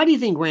 Why do you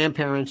think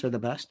grandparents are the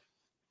best?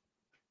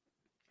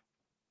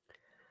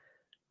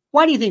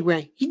 Why do you think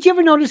did you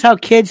ever notice how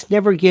kids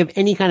never give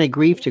any kind of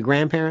grief to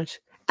grandparents?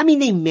 I mean,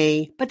 they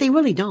may, but they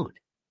really don't.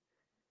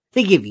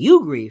 They give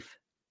you grief,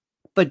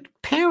 but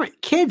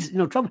kids,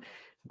 trouble.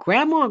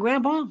 Grandma and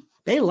grandpa,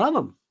 they love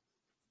them.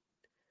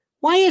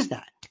 Why is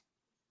that?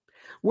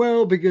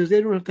 Well, because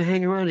they don't have to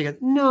hang around together.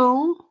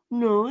 No,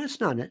 that's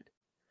not it.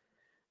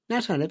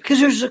 That's not it. Because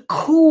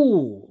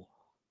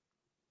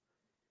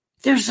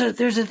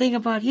there's a thing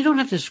about you don't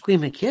have to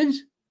scream at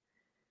kids.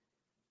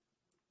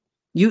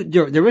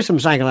 There is some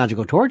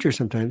psychological torture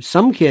sometimes.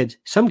 Some kids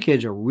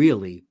are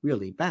really,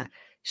 really bad.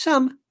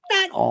 Some,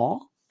 not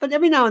all, but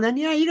every now and then,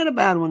 yeah, you got a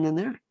bad one in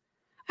there.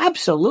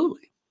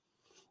 Absolutely.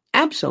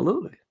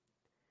 Absolutely.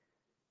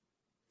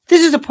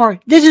 This is the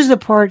part.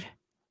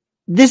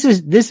 I'm going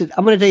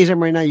to tell you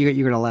something right now. You're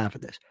going to laugh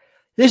at this.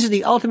 This is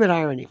the ultimate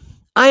irony.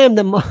 I am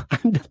the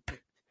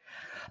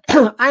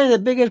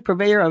biggest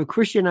purveyor of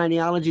Christian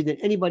ideology than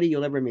anybody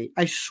you'll ever meet.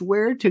 I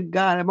swear to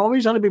God, I'm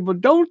always telling people,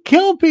 don't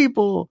kill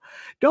people.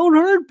 Don't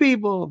hurt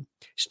people.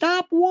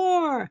 Stop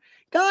war.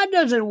 God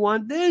doesn't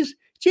want this.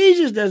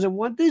 Jesus doesn't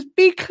want this.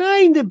 Be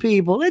kind to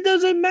people. It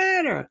doesn't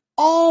matter.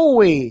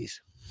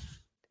 Always.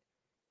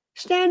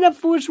 Stand up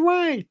for what's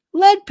right.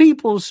 Let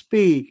people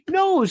speak.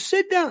 No,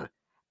 sit down.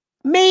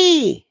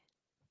 Me.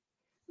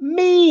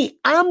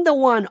 I'm the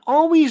one.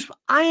 Always,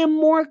 I am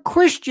more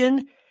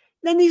Christian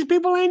than these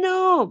people I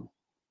know.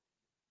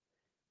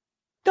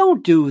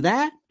 Don't do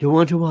that. Do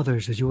unto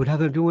others as you would have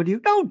them do unto you.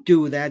 Don't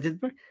do that.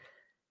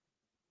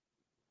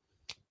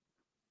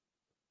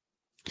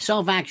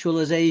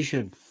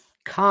 Self-actualization.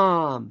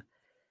 Calm.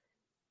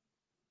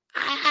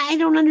 I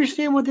don't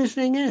understand what this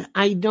thing is.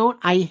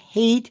 I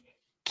hate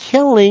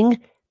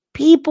killing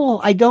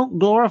people. I don't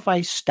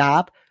glorify.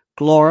 Stop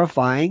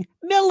glorifying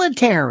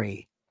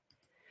military.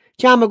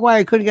 John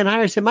McGuire couldn't get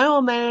hired. Said, my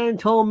old man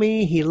told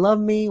me he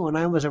loved me when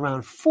I was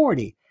around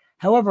 40.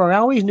 However, I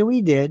always knew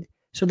he did.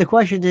 So the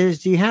question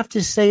is, do you have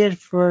to say it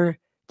to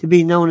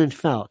be known and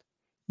felt?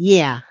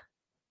 Yeah.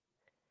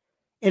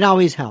 It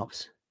always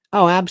helps.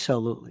 Oh,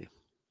 absolutely.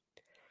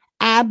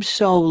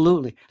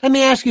 Absolutely. Let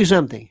me ask you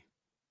something.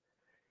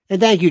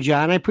 And thank you,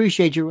 John. I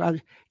appreciate you.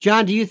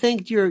 John, do you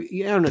think I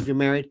don't know if you're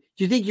married.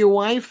 Do you think your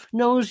wife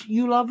knows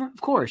you love her?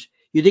 Of course.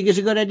 You think it's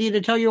a good idea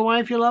to tell your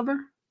wife you love her?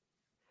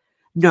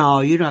 No,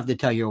 you don't have to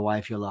tell your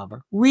wife you love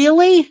her.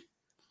 Really?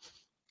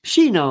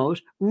 She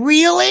knows.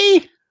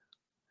 Really?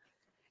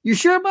 You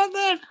sure about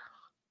that?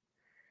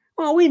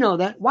 Well, we know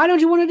that. Why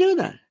don't you want to do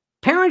that?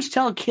 Parents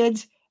tell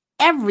kids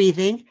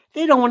everything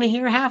they don't want to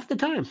hear half the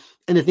time.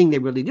 And the thing they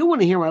really do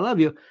want to hear, I love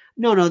you.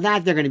 No,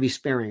 that they're going to be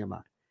sparing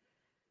about.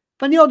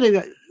 But in the old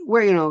days,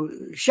 where,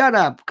 shut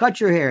up,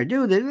 cut your hair,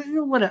 do this. I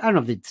don't know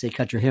if they'd say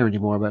cut your hair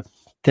anymore, but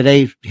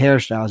today's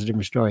hairstyle is a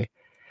different story.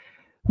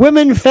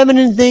 Women,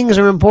 feminine things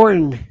are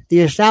important.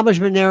 The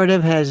establishment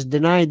narrative has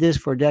denied this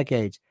for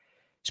decades.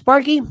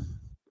 Sparky,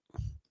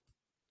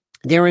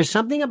 there is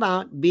something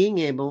about being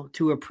able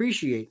to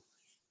appreciate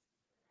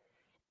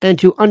and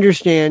to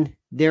understand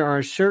there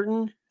are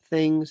certain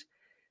things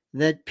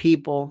that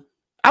people...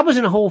 I was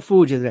in a Whole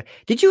Foods the other day.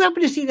 Did you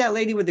happen to see that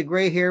lady with the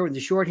gray hair, with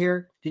the short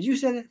hair? Did you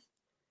see that?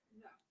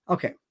 No.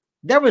 Okay.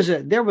 There was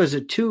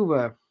a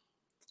tube...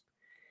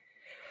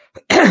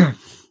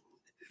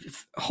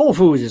 Whole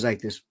Foods is like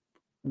this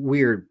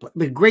weird,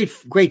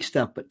 great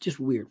stuff, but just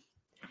weird.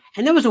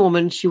 And there was a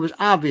woman, she was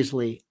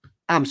obviously,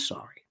 I'm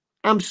sorry.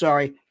 You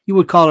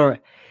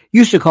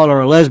used to call her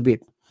a lesbian,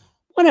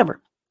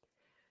 whatever.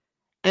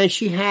 And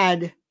she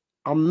had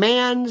a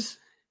man's,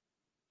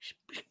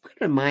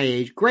 my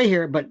age, gray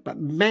hair, but a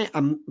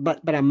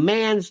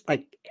man's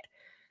like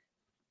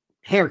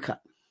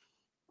haircut,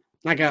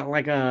 like your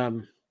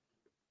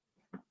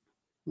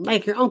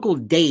Uncle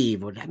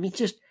Dave would. I mean,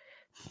 just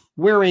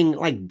wearing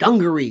like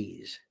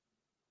dungarees.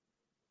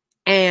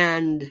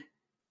 And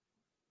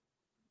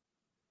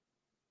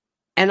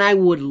I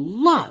would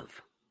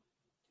love,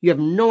 you have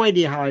no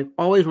idea how I've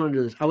always wanted to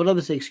do this. I would love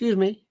to say, excuse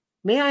me,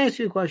 may I ask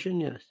you a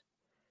question? Yes.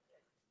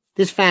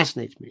 This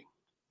fascinates me.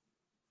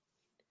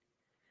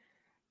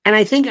 And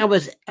I think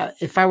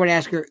if I were to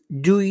ask her,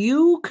 do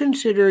you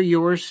consider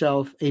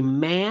yourself a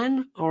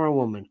man or a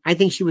woman? I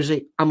think she would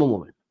say, I'm a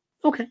woman.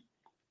 Okay.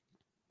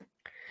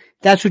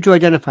 That's what you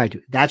identify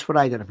to. That's what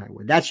I identify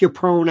with. That's your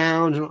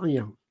pronouns.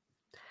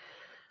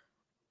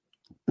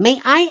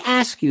 May I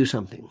ask you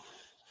something?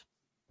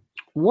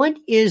 What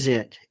is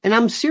it, and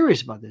I'm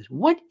serious about this,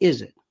 what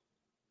is it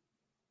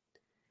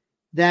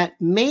that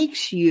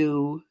makes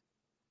you,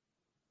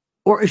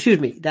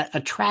 that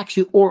attracts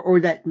you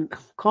or that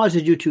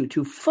causes you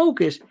to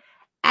focus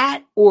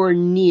at or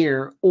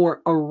near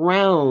or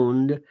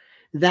around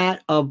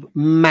that of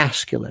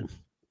masculine?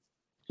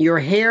 Your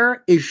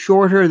hair is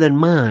shorter than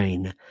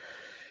mine.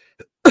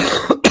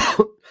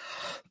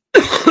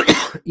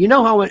 You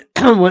know how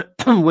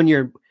when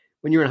you're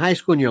in high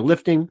school and you're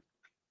lifting,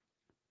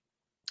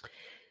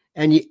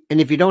 and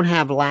if you don't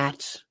have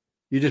lats,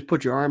 you just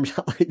put your arms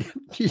out like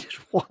you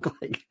just walk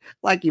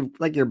like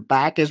your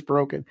back is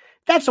broken.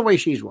 That's the way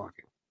she's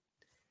walking.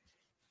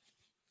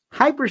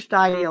 Hyper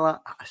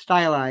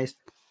stylized,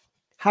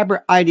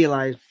 hyper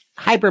idealized,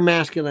 hyper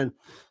masculine,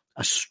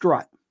 a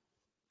strut.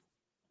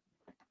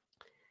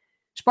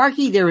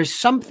 Sparky, there is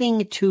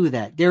something to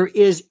that. There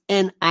is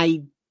an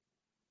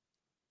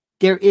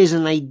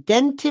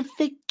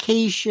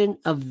identification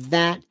of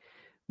that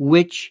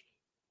which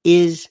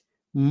is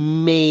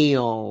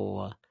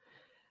male.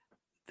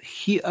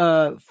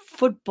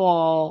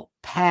 Football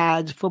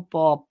pads,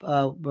 football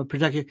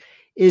protection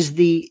is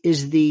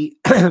the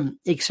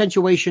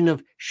accentuation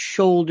of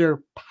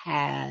shoulder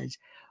pads.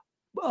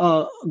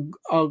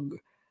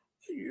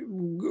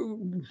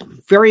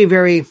 Very,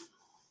 very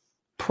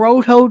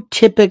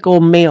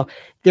prototypical male.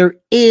 There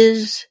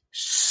is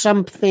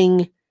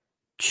something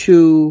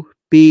to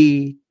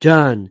be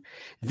done.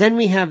 Then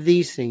we have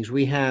these things.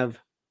 We have,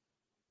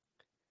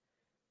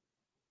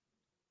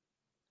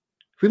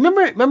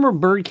 remember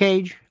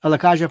Birdcage, La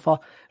Cage aux Folles,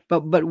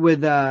 but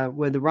with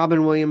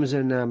Robin Williams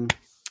and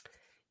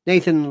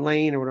Nathan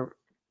Lane or whatever.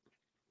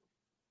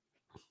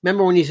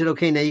 Remember when he said,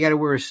 "Okay, now you got to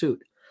wear a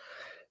suit,"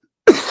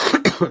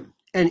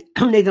 and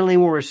Nathan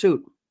Lane wore a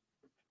suit.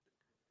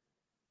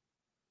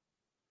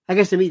 I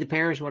guess to meet the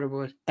parents, whatever it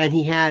was, and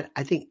he had,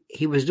 I think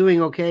he was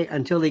doing okay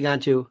until they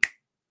got to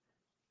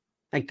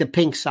like the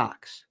pink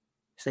socks.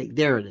 It's like,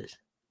 there it is.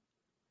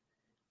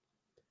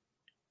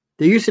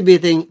 There used to be a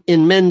thing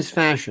in men's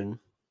fashion.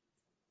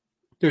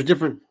 There's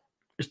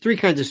three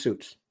kinds of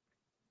suits: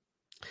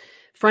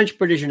 French,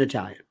 British, and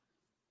Italian.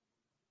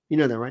 You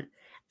know that, right?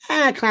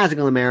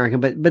 Classical American,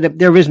 but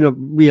there is no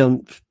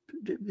real,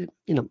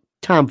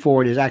 Tom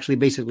Ford is actually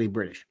basically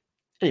British.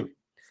 Anyway.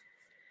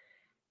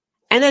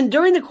 And then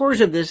during the course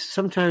of this,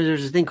 sometimes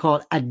there's this thing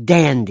called a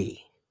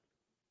dandy.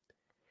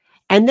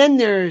 And then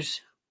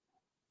there's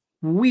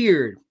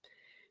weird.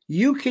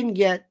 You can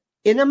get,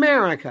 in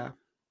America,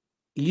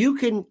 you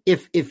can,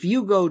 if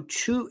you go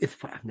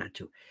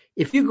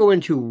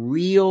into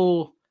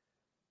real,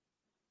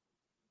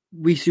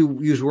 we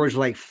use words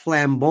like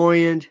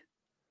flamboyant,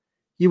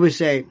 you would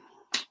say,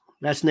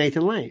 that's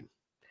Nathan Lane.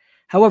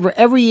 However,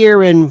 every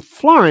year in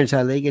Florence,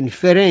 I think, in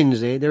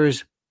Firenze, there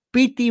is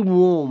Pitti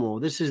Uomo.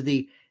 This is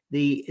the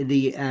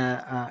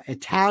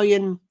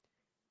Italian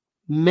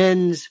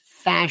men's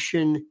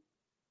fashion,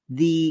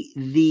 the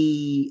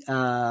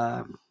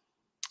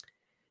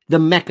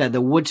Mecca,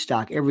 the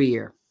Woodstock every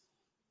year.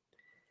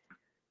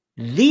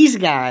 These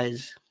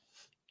guys,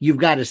 you've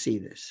got to see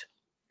this.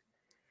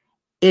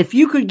 If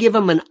you could give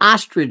them an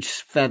ostrich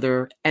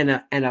feather and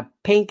a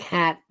pink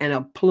hat and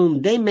a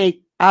plume, they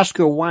make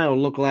Oscar Wilde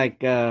look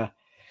like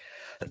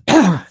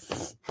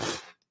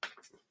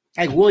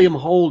William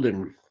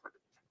Holden.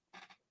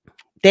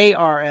 They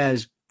are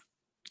as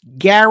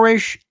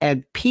garish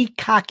and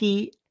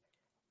peacocky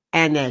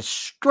and as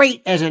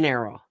straight as an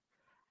arrow.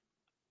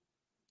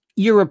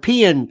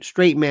 European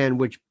straight man,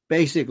 which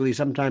basically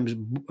sometimes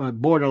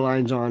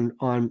borderlines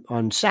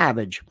on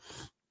savage.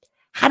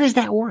 How does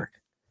that work?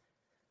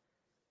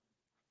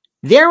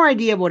 Their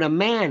idea of what a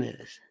man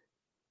is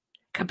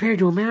compared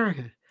to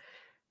America.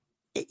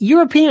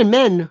 European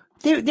men,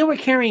 they were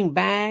carrying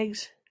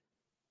bags.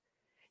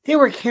 They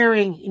were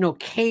carrying,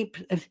 cape.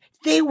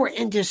 They were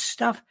into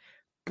stuff,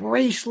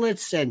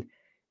 bracelets and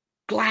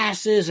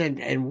glasses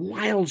and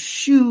wild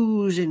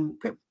shoes and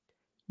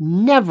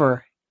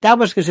never. That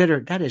was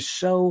considered, that is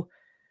so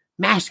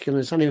masculine.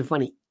 It's not even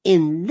funny.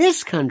 In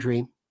this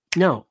country,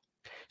 no.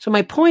 So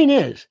my point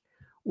is,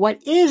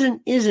 what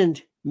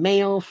isn't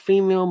male,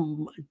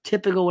 female,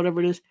 typical,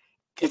 whatever it is.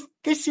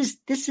 This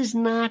is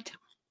not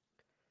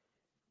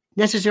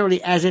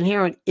necessarily as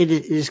inherent. It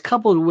is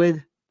coupled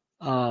with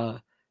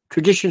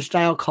tradition,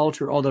 style,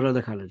 culture, all that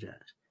other kind of jazz.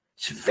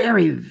 It's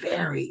very,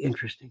 very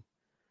interesting.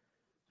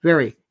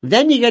 Very.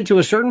 Then you get to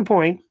a certain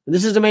point, and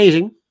this is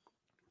amazing.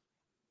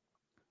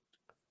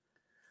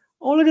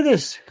 Oh, look at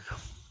this.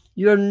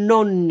 Your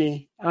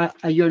nonna.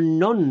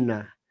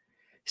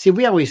 See,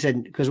 we always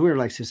said, because we were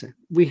like,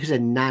 we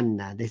said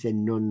nonna. They said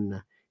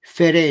nonna.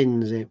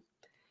 Firenze.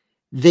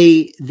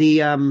 Did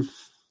you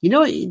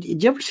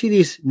ever see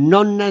these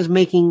nonnas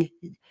making?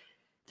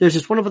 There's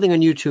this wonderful thing on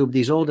YouTube.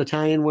 These old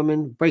Italian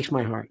women, breaks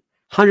my heart.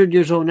 100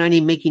 years old,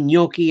 90, making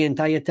gnocchi and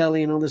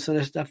tagliatelle and all this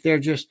other stuff. They're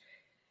just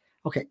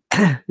okay.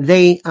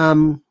 They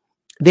are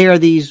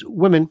these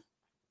women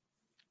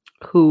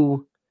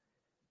who,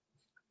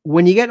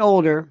 when you get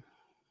older,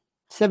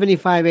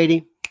 75,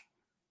 80,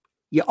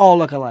 you all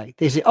look alike.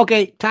 They say,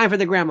 okay, time for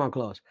the grandma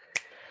clothes.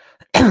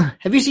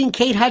 Have you seen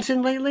Kate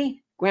Hudson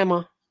lately?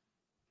 Grandma.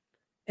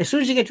 As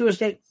soon as you get to a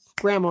state,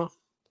 grandma.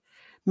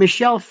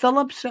 Michelle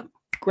Phillips,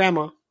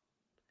 grandma.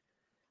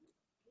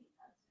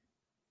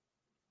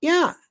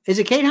 Yeah. Is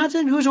it Kate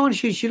Hudson? Who's the one?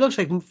 She looks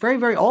like very,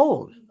 very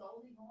old.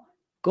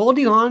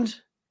 Goldie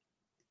Hawn's.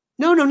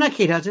 No, not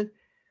Kate Hudson.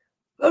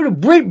 Oh, no,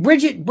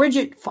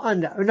 Bridget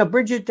Fonda. No,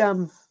 Bridget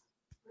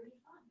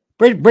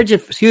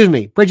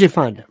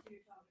Fonda.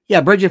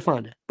 Yeah, Bridget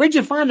Fonda.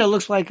 Bridget Fonda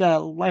looks like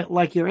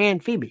your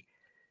Aunt Phoebe.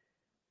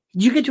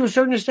 You get to a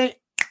certain extent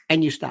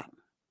and you stop.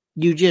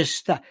 You just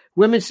stop.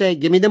 Women say,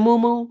 give me the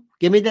moo-moo,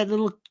 give me that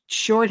little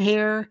short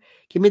hair,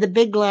 give me the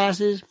big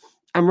glasses.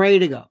 I'm ready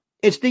to go.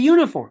 It's the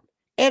uniform.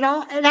 It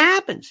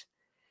happens.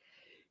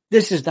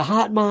 This is the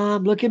hot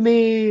mom. Look at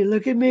me.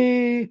 Look at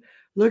me.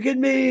 Look at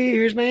me.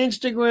 Here's my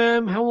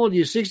Instagram. How old are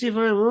you? 65.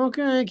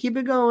 Okay, keep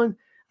it going.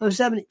 I'm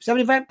 70,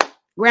 75.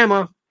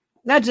 Grandma.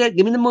 That's it.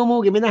 Give me the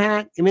moo-moo. Give me the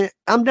hat.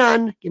 I'm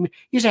done. You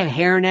used to have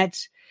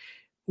hairnets.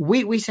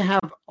 We used to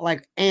have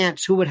like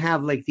aunts who would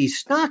have like these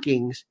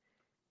stockings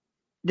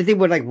that they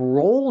would like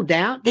roll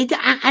down.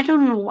 I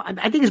don't know.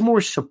 I think it's more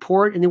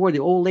support, and they wore the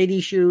old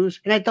lady shoes.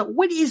 And I thought,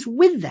 what is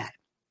with that?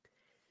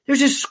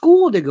 There's a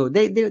school to go.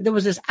 There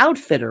was this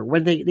outfitter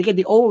when they get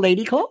the old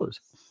lady clothes.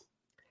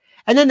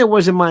 And then there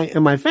was in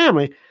my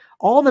family,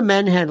 all the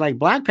men had like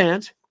black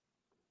pants,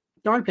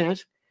 dark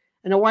pants,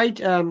 and a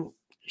white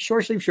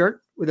short sleeve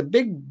shirt. with a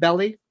big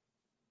belly,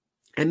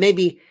 and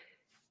maybe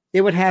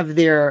they would have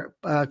their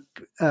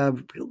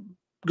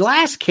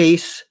glass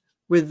case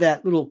with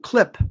that little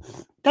clip.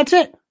 That's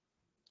it.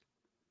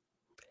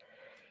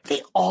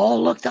 They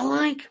all looked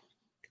alike.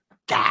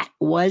 That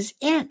was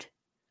it.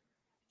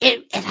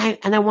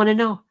 And I want to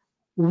know,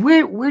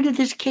 where did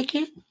this kick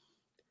in?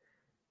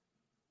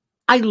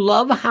 I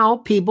love how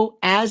people,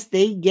 as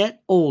they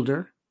get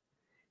older,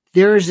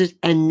 there's this,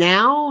 and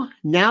now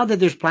that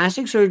there's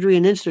plastic surgery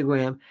and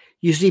Instagram,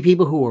 you see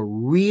people who are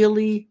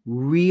really,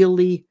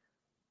 really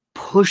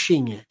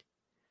pushing it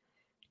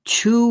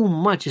too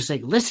much. It's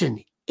like,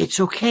 listen, it's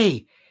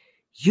okay.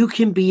 You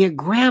can be a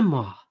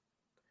grandma.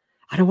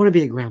 I don't want to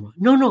be a grandma.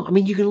 No. I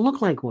mean, you can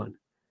look like one.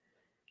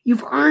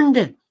 You've earned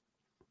it.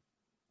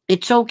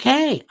 It's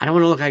okay. I don't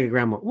want to look like a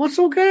grandma. Well, it's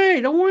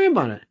okay. Don't worry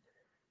about it.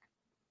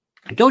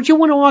 Don't you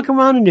want to walk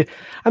around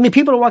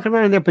people are walking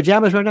around in their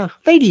pajamas right now.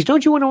 Ladies,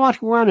 don't you want to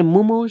walk around in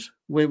muumuus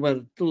with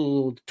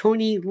little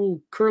tony,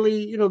 little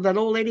curly, that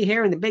old lady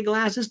hair and the big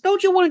glasses?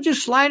 Don't you want to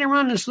just slide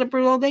around in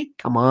slippers all day?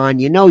 Come on,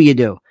 you know you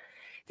do.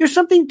 There's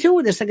something to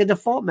it. It's like a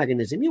default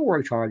mechanism. You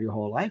worked hard your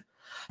whole life.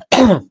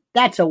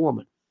 That's a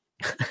woman.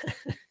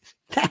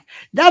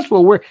 That's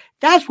what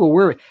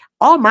we're,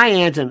 all my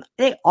aunts, and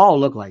they all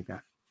look like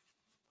that.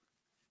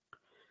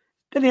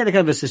 Then they had a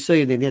kind of a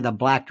Sicilian thing. They had a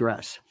black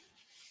dress.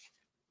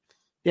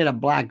 It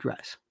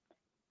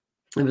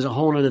was a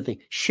whole other thing.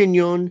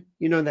 Chignon,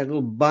 that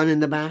little bun in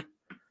the back.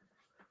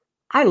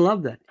 I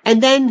love that.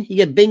 And then you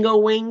get bingo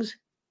wings.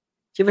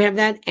 Do you ever have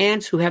that?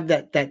 Ants who have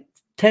that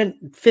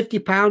 10, 50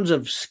 pounds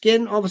of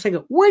skin. All of a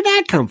sudden, where'd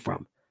that come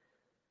from?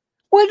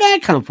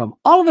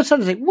 All of a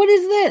sudden, it's like, what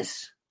is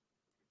this?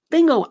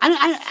 Bingo.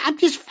 I'm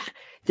just,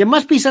 there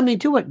must be something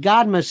to it.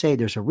 God must say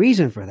there's a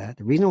reason for that.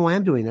 The reason why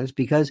I'm doing that is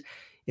because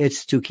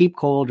it's to keep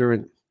colder,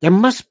 and there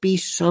must be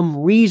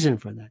some reason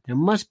for that. There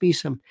must be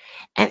some.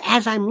 And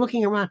as I'm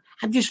looking around,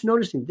 I'm just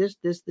noticing this.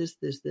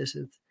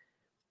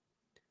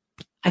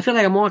 I feel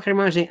like I'm walking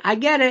around saying, I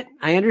get it.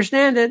 I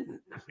understand it.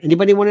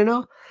 Anybody want to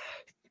know?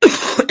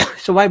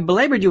 So I've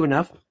belabored you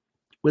enough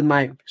with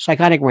my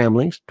psychotic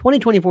ramblings.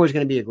 2024 is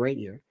going to be a great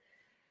year.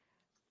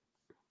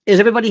 Is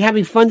everybody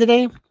having fun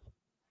today?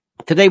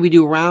 Today we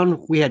do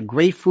round. We had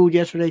great food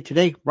yesterday.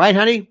 Today, right,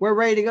 honey? We're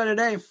ready to go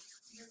today.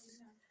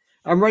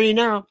 I'm ready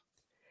now.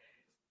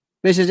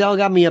 Mrs. L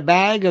got me a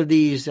bag of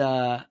these.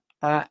 I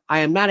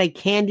am not a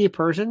candy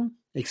person,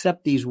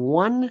 except these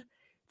one.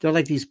 They're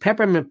like these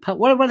peppermint.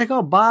 What are they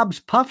called? Bob's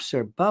Puffs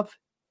or Bob's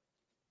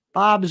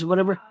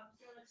whatever.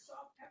 They're like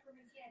soft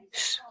peppermint candy.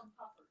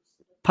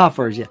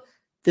 Puffers, yeah.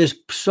 This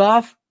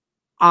soft.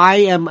 I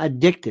am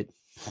addicted,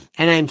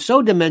 and I'm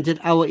so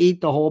demented. I will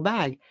eat the whole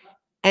bag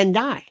and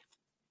die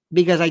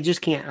because I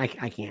just can't. I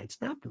can't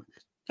stop doing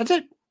this. That's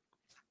it.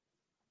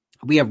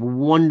 We have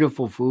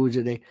wonderful foods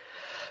today.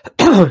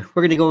 We're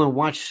going to go and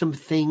watch some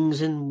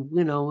things and,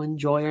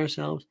 enjoy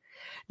ourselves.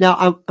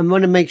 Now, I'm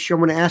going to make sure,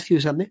 I'm going to ask you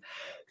something.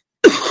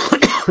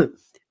 As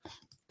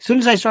soon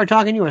as I start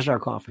talking to you, I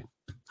start coughing.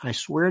 I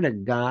swear to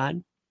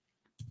God.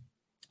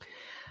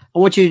 I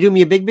want you to do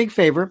me a big, big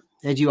favor,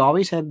 as you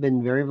always have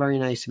been very, very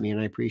nice to me,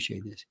 and I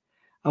appreciate this.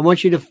 I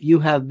want you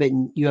have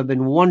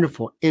been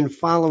wonderful in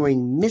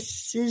following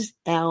Mrs.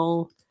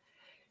 L.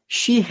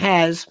 She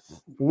has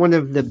one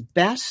of the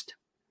best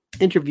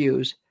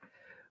interviews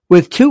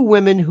with two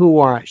women who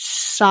are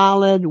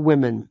solid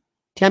women.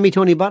 Tammy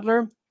Tony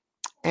Butler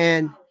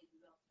and,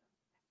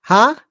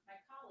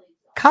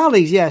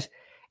 colleagues, yes.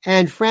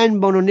 And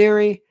Fran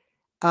Bononieri.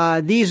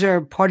 These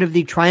are part of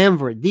the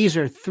triumvirate. These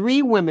are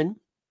three women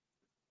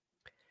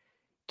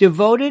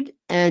devoted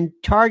and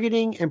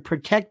targeting and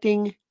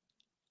protecting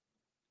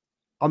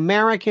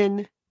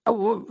American,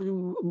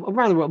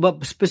 around the world,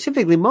 but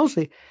specifically,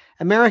 mostly,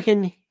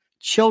 American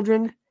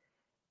children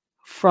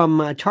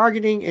from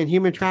targeting and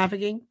human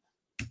trafficking.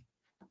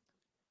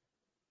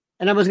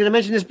 And I was going to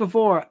mention this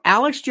before.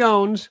 Alex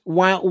Jones,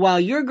 while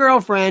your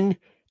girlfriend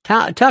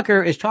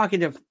Tucker is talking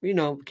to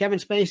Kevin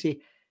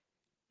Spacey,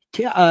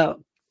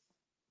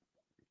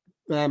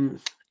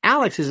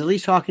 Alex is at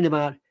least talking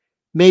about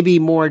maybe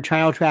more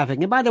child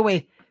trafficking. And by the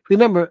way,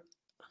 remember,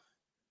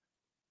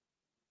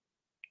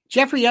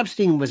 Jeffrey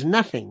Epstein was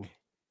nothing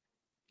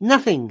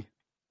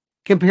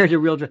compared to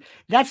real.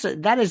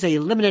 That is a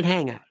limited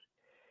hangout.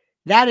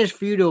 That is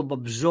for you to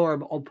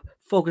absorb,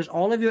 focus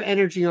all of your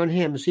energy on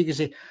him, so you can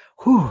say,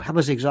 "Whew, I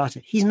was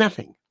exhausted." He's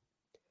nothing.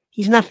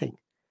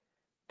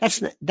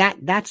 That's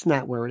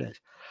not where it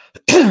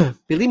is.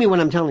 Believe me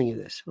when I'm telling you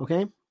this,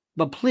 okay?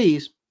 But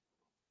please,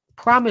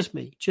 promise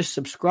me, just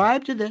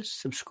subscribe to this.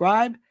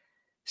 Subscribe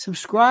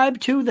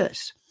to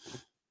this.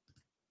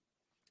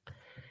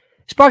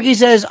 Sparky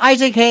says,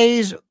 Isaac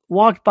Hayes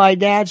walked by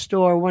Dad's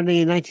store one day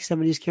in the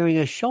 1970s carrying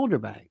a shoulder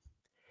bag.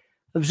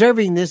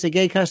 Observing this, a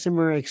gay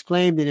customer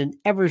exclaimed in an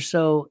ever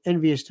so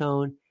envious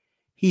tone,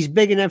 "He's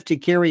big enough to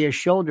carry a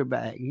shoulder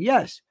bag."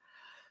 Yes.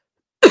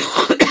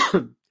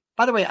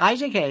 By the way,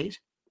 Isaac Hayes,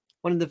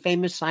 one of the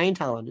famous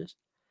Scientologists,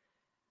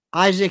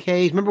 Isaac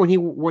Hayes, remember when he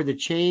wore the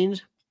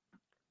chains?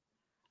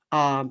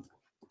 Do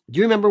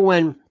you remember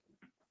when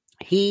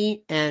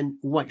He and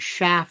what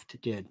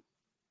Shaft did.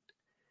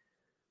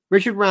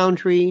 Richard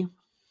Roundtree,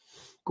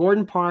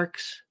 Gordon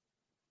Parks.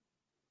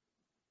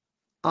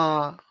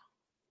 I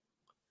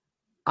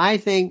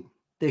think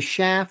the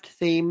Shaft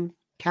theme,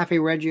 Cafe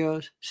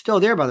Reggio's, still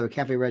there, by the way,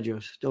 Cafe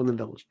Reggio's, still in the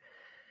village.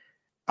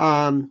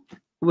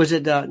 Was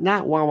it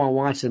not Wawa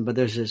Watson, but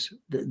there's this,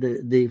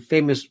 the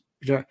famous,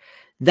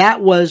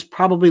 that was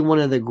probably one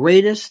of the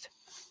greatest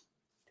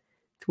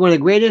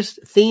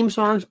theme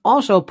songs.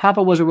 Also,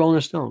 Papa Was a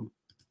Rolling Stone.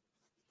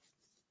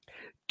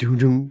 Doom,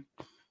 doom.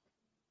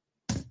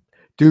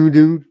 Doom,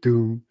 doom,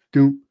 doom,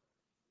 doom.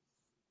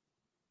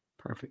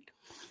 Perfect.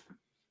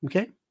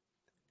 Okay.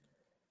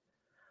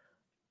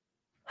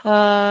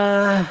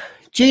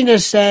 Gina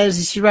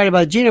says, she's right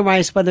about Gina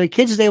Rice, by the way,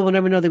 kids today will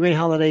never know the great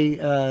holiday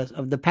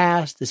of the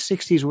past. The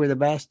 60s were the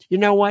best. You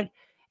know what?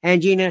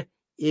 And Gina,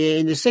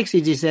 in the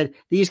 60s, he said,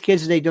 these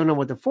kids today don't know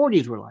what the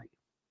 40s were like.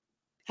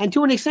 And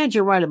to an extent,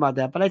 you're right about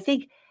that. But I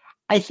think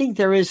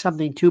there is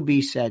something to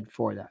be said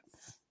for that.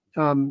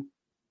 I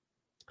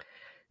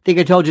think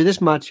I told you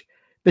this much.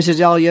 Mrs.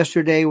 L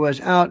yesterday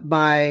was out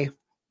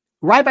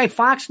right by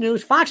Fox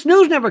News. Fox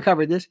News never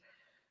covered this.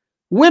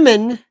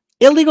 Women,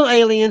 illegal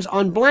aliens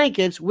on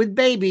blankets with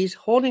babies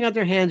holding out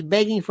their hands,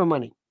 begging for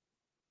money.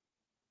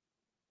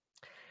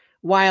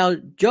 While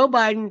Joe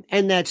Biden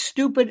and that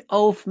stupid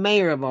oaf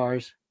mayor of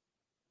ours,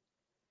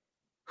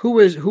 who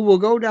will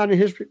go down in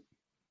history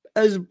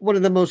as one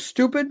of the most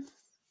stupid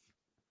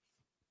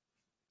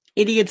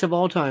idiots of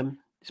all time,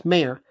 this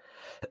mayor,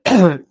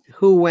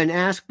 who, when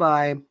asked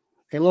by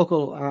a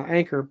local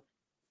anchor,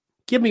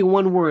 give me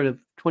one word of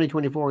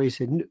 2024, he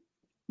said,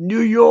 New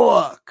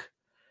York.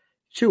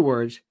 2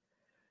 words.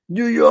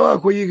 New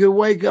York, where you can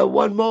wake up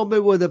one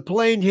moment with a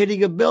plane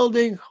hitting a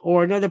building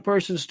or another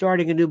person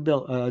starting a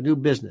new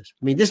business.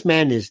 I mean, this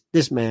man is,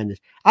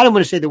 I don't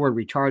want to say the word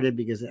retarded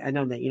because I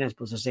know that you're not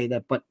supposed to say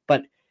that, but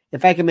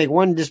if I can make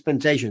one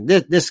dispensation,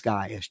 this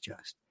guy is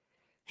just,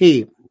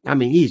 he's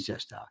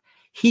just,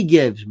 he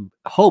gives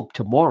hope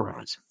to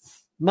morons.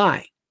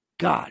 My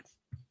God.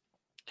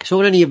 So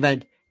in any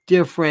event,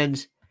 dear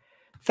friends,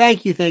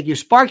 thank you.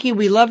 Sparky,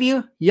 we love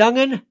you.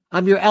 Youngin,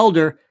 I'm your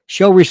elder.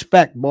 Show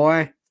respect,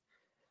 boy.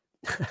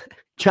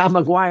 John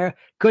McGuire,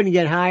 couldn't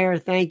get higher.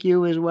 Thank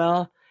you as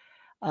well.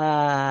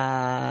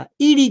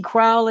 Edie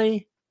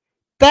Crowley,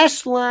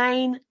 best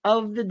line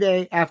of the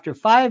day after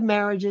 5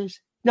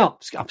 marriages. No,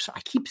 I'm sorry.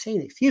 I keep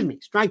saying it. Excuse me.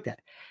 Strike that.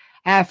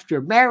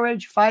 After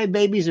marriage, 5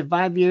 babies in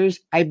 5 years,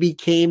 I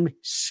became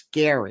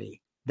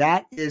scary.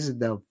 That is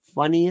the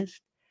funniest.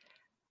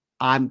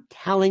 I'm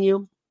telling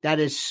you, that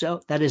is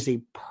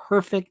a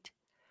perfect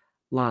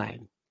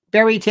line.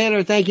 Barry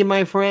Taylor, thank you,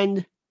 my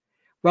friend.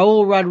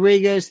 Raul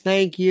Rodriguez,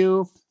 thank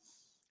you.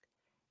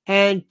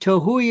 And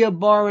Tahuya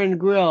Bar and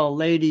Grill,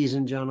 ladies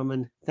and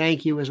gentlemen,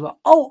 thank you as well.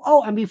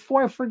 Oh, and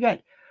before I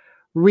forget,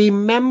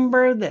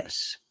 remember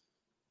this.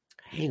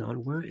 Hang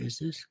on, where is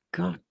this?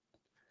 God.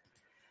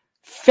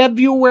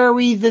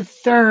 February the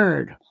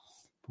 3rd.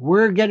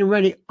 We're getting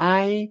ready.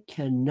 I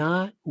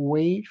cannot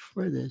wait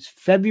for this.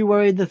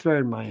 February the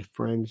 3rd, my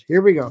friends.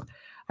 Here we go.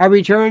 I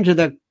return to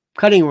the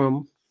cutting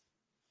room,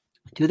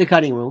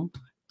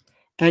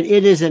 and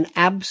it is an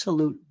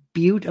absolute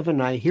beaut of a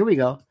night. Here we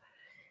go.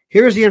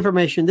 Here's the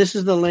information. This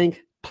is the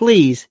link.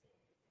 Please,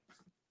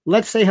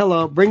 let's say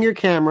hello. Bring your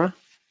camera.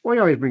 Well,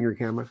 you always bring your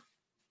camera.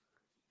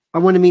 I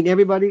want to meet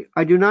everybody.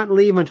 I do not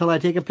leave until I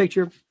take a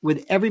picture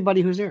with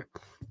everybody who's there.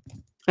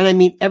 And I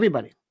mean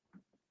everybody.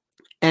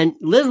 And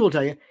Liz will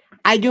tell you,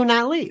 I do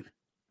not leave.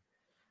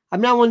 I'm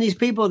not one of these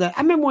people that,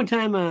 I remember one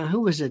time, who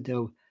was it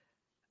though?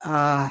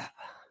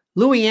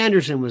 Louis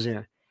Anderson was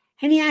there.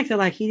 And he acted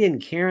like he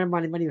didn't care about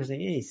anybody. He was like,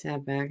 hey, he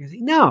sat back. I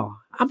said, no,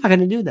 I'm not going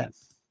to do that.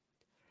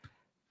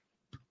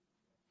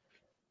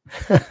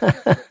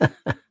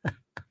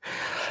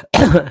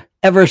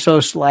 Ever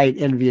so slight,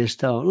 envious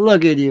tone.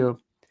 Look at you.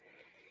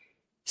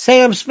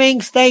 Sam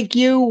Sphinx, thank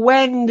you.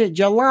 Wend,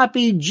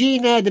 Jalopy,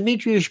 Gina,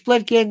 Demetrius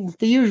Splitkin,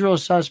 the usual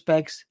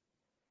suspects.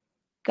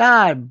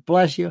 God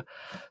bless you.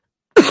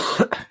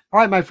 All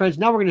right, my friends,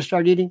 now we're going to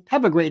start eating.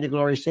 Have a great and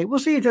glorious day. We'll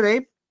see you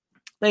today,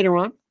 later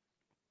on.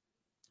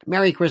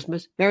 Merry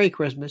Christmas, Merry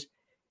Christmas,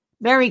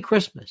 Merry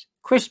Christmas,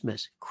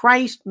 Christmas,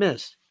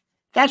 Christmas.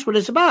 That's what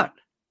it's about.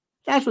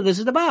 That's what this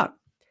is about.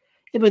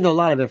 Even though a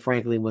lot of it,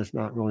 frankly, was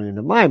not really in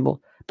the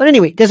Bible. But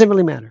anyway, it doesn't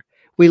really matter.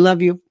 We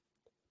love you.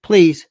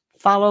 Please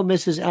follow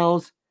Mrs.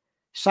 L's.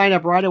 Sign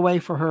up right away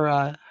for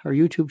her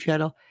YouTube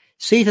channel.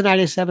 See you tonight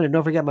at 7. And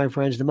don't forget, my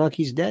friends, the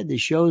monkey's dead. The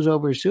show's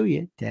over. Sue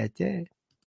you. Ta-ta.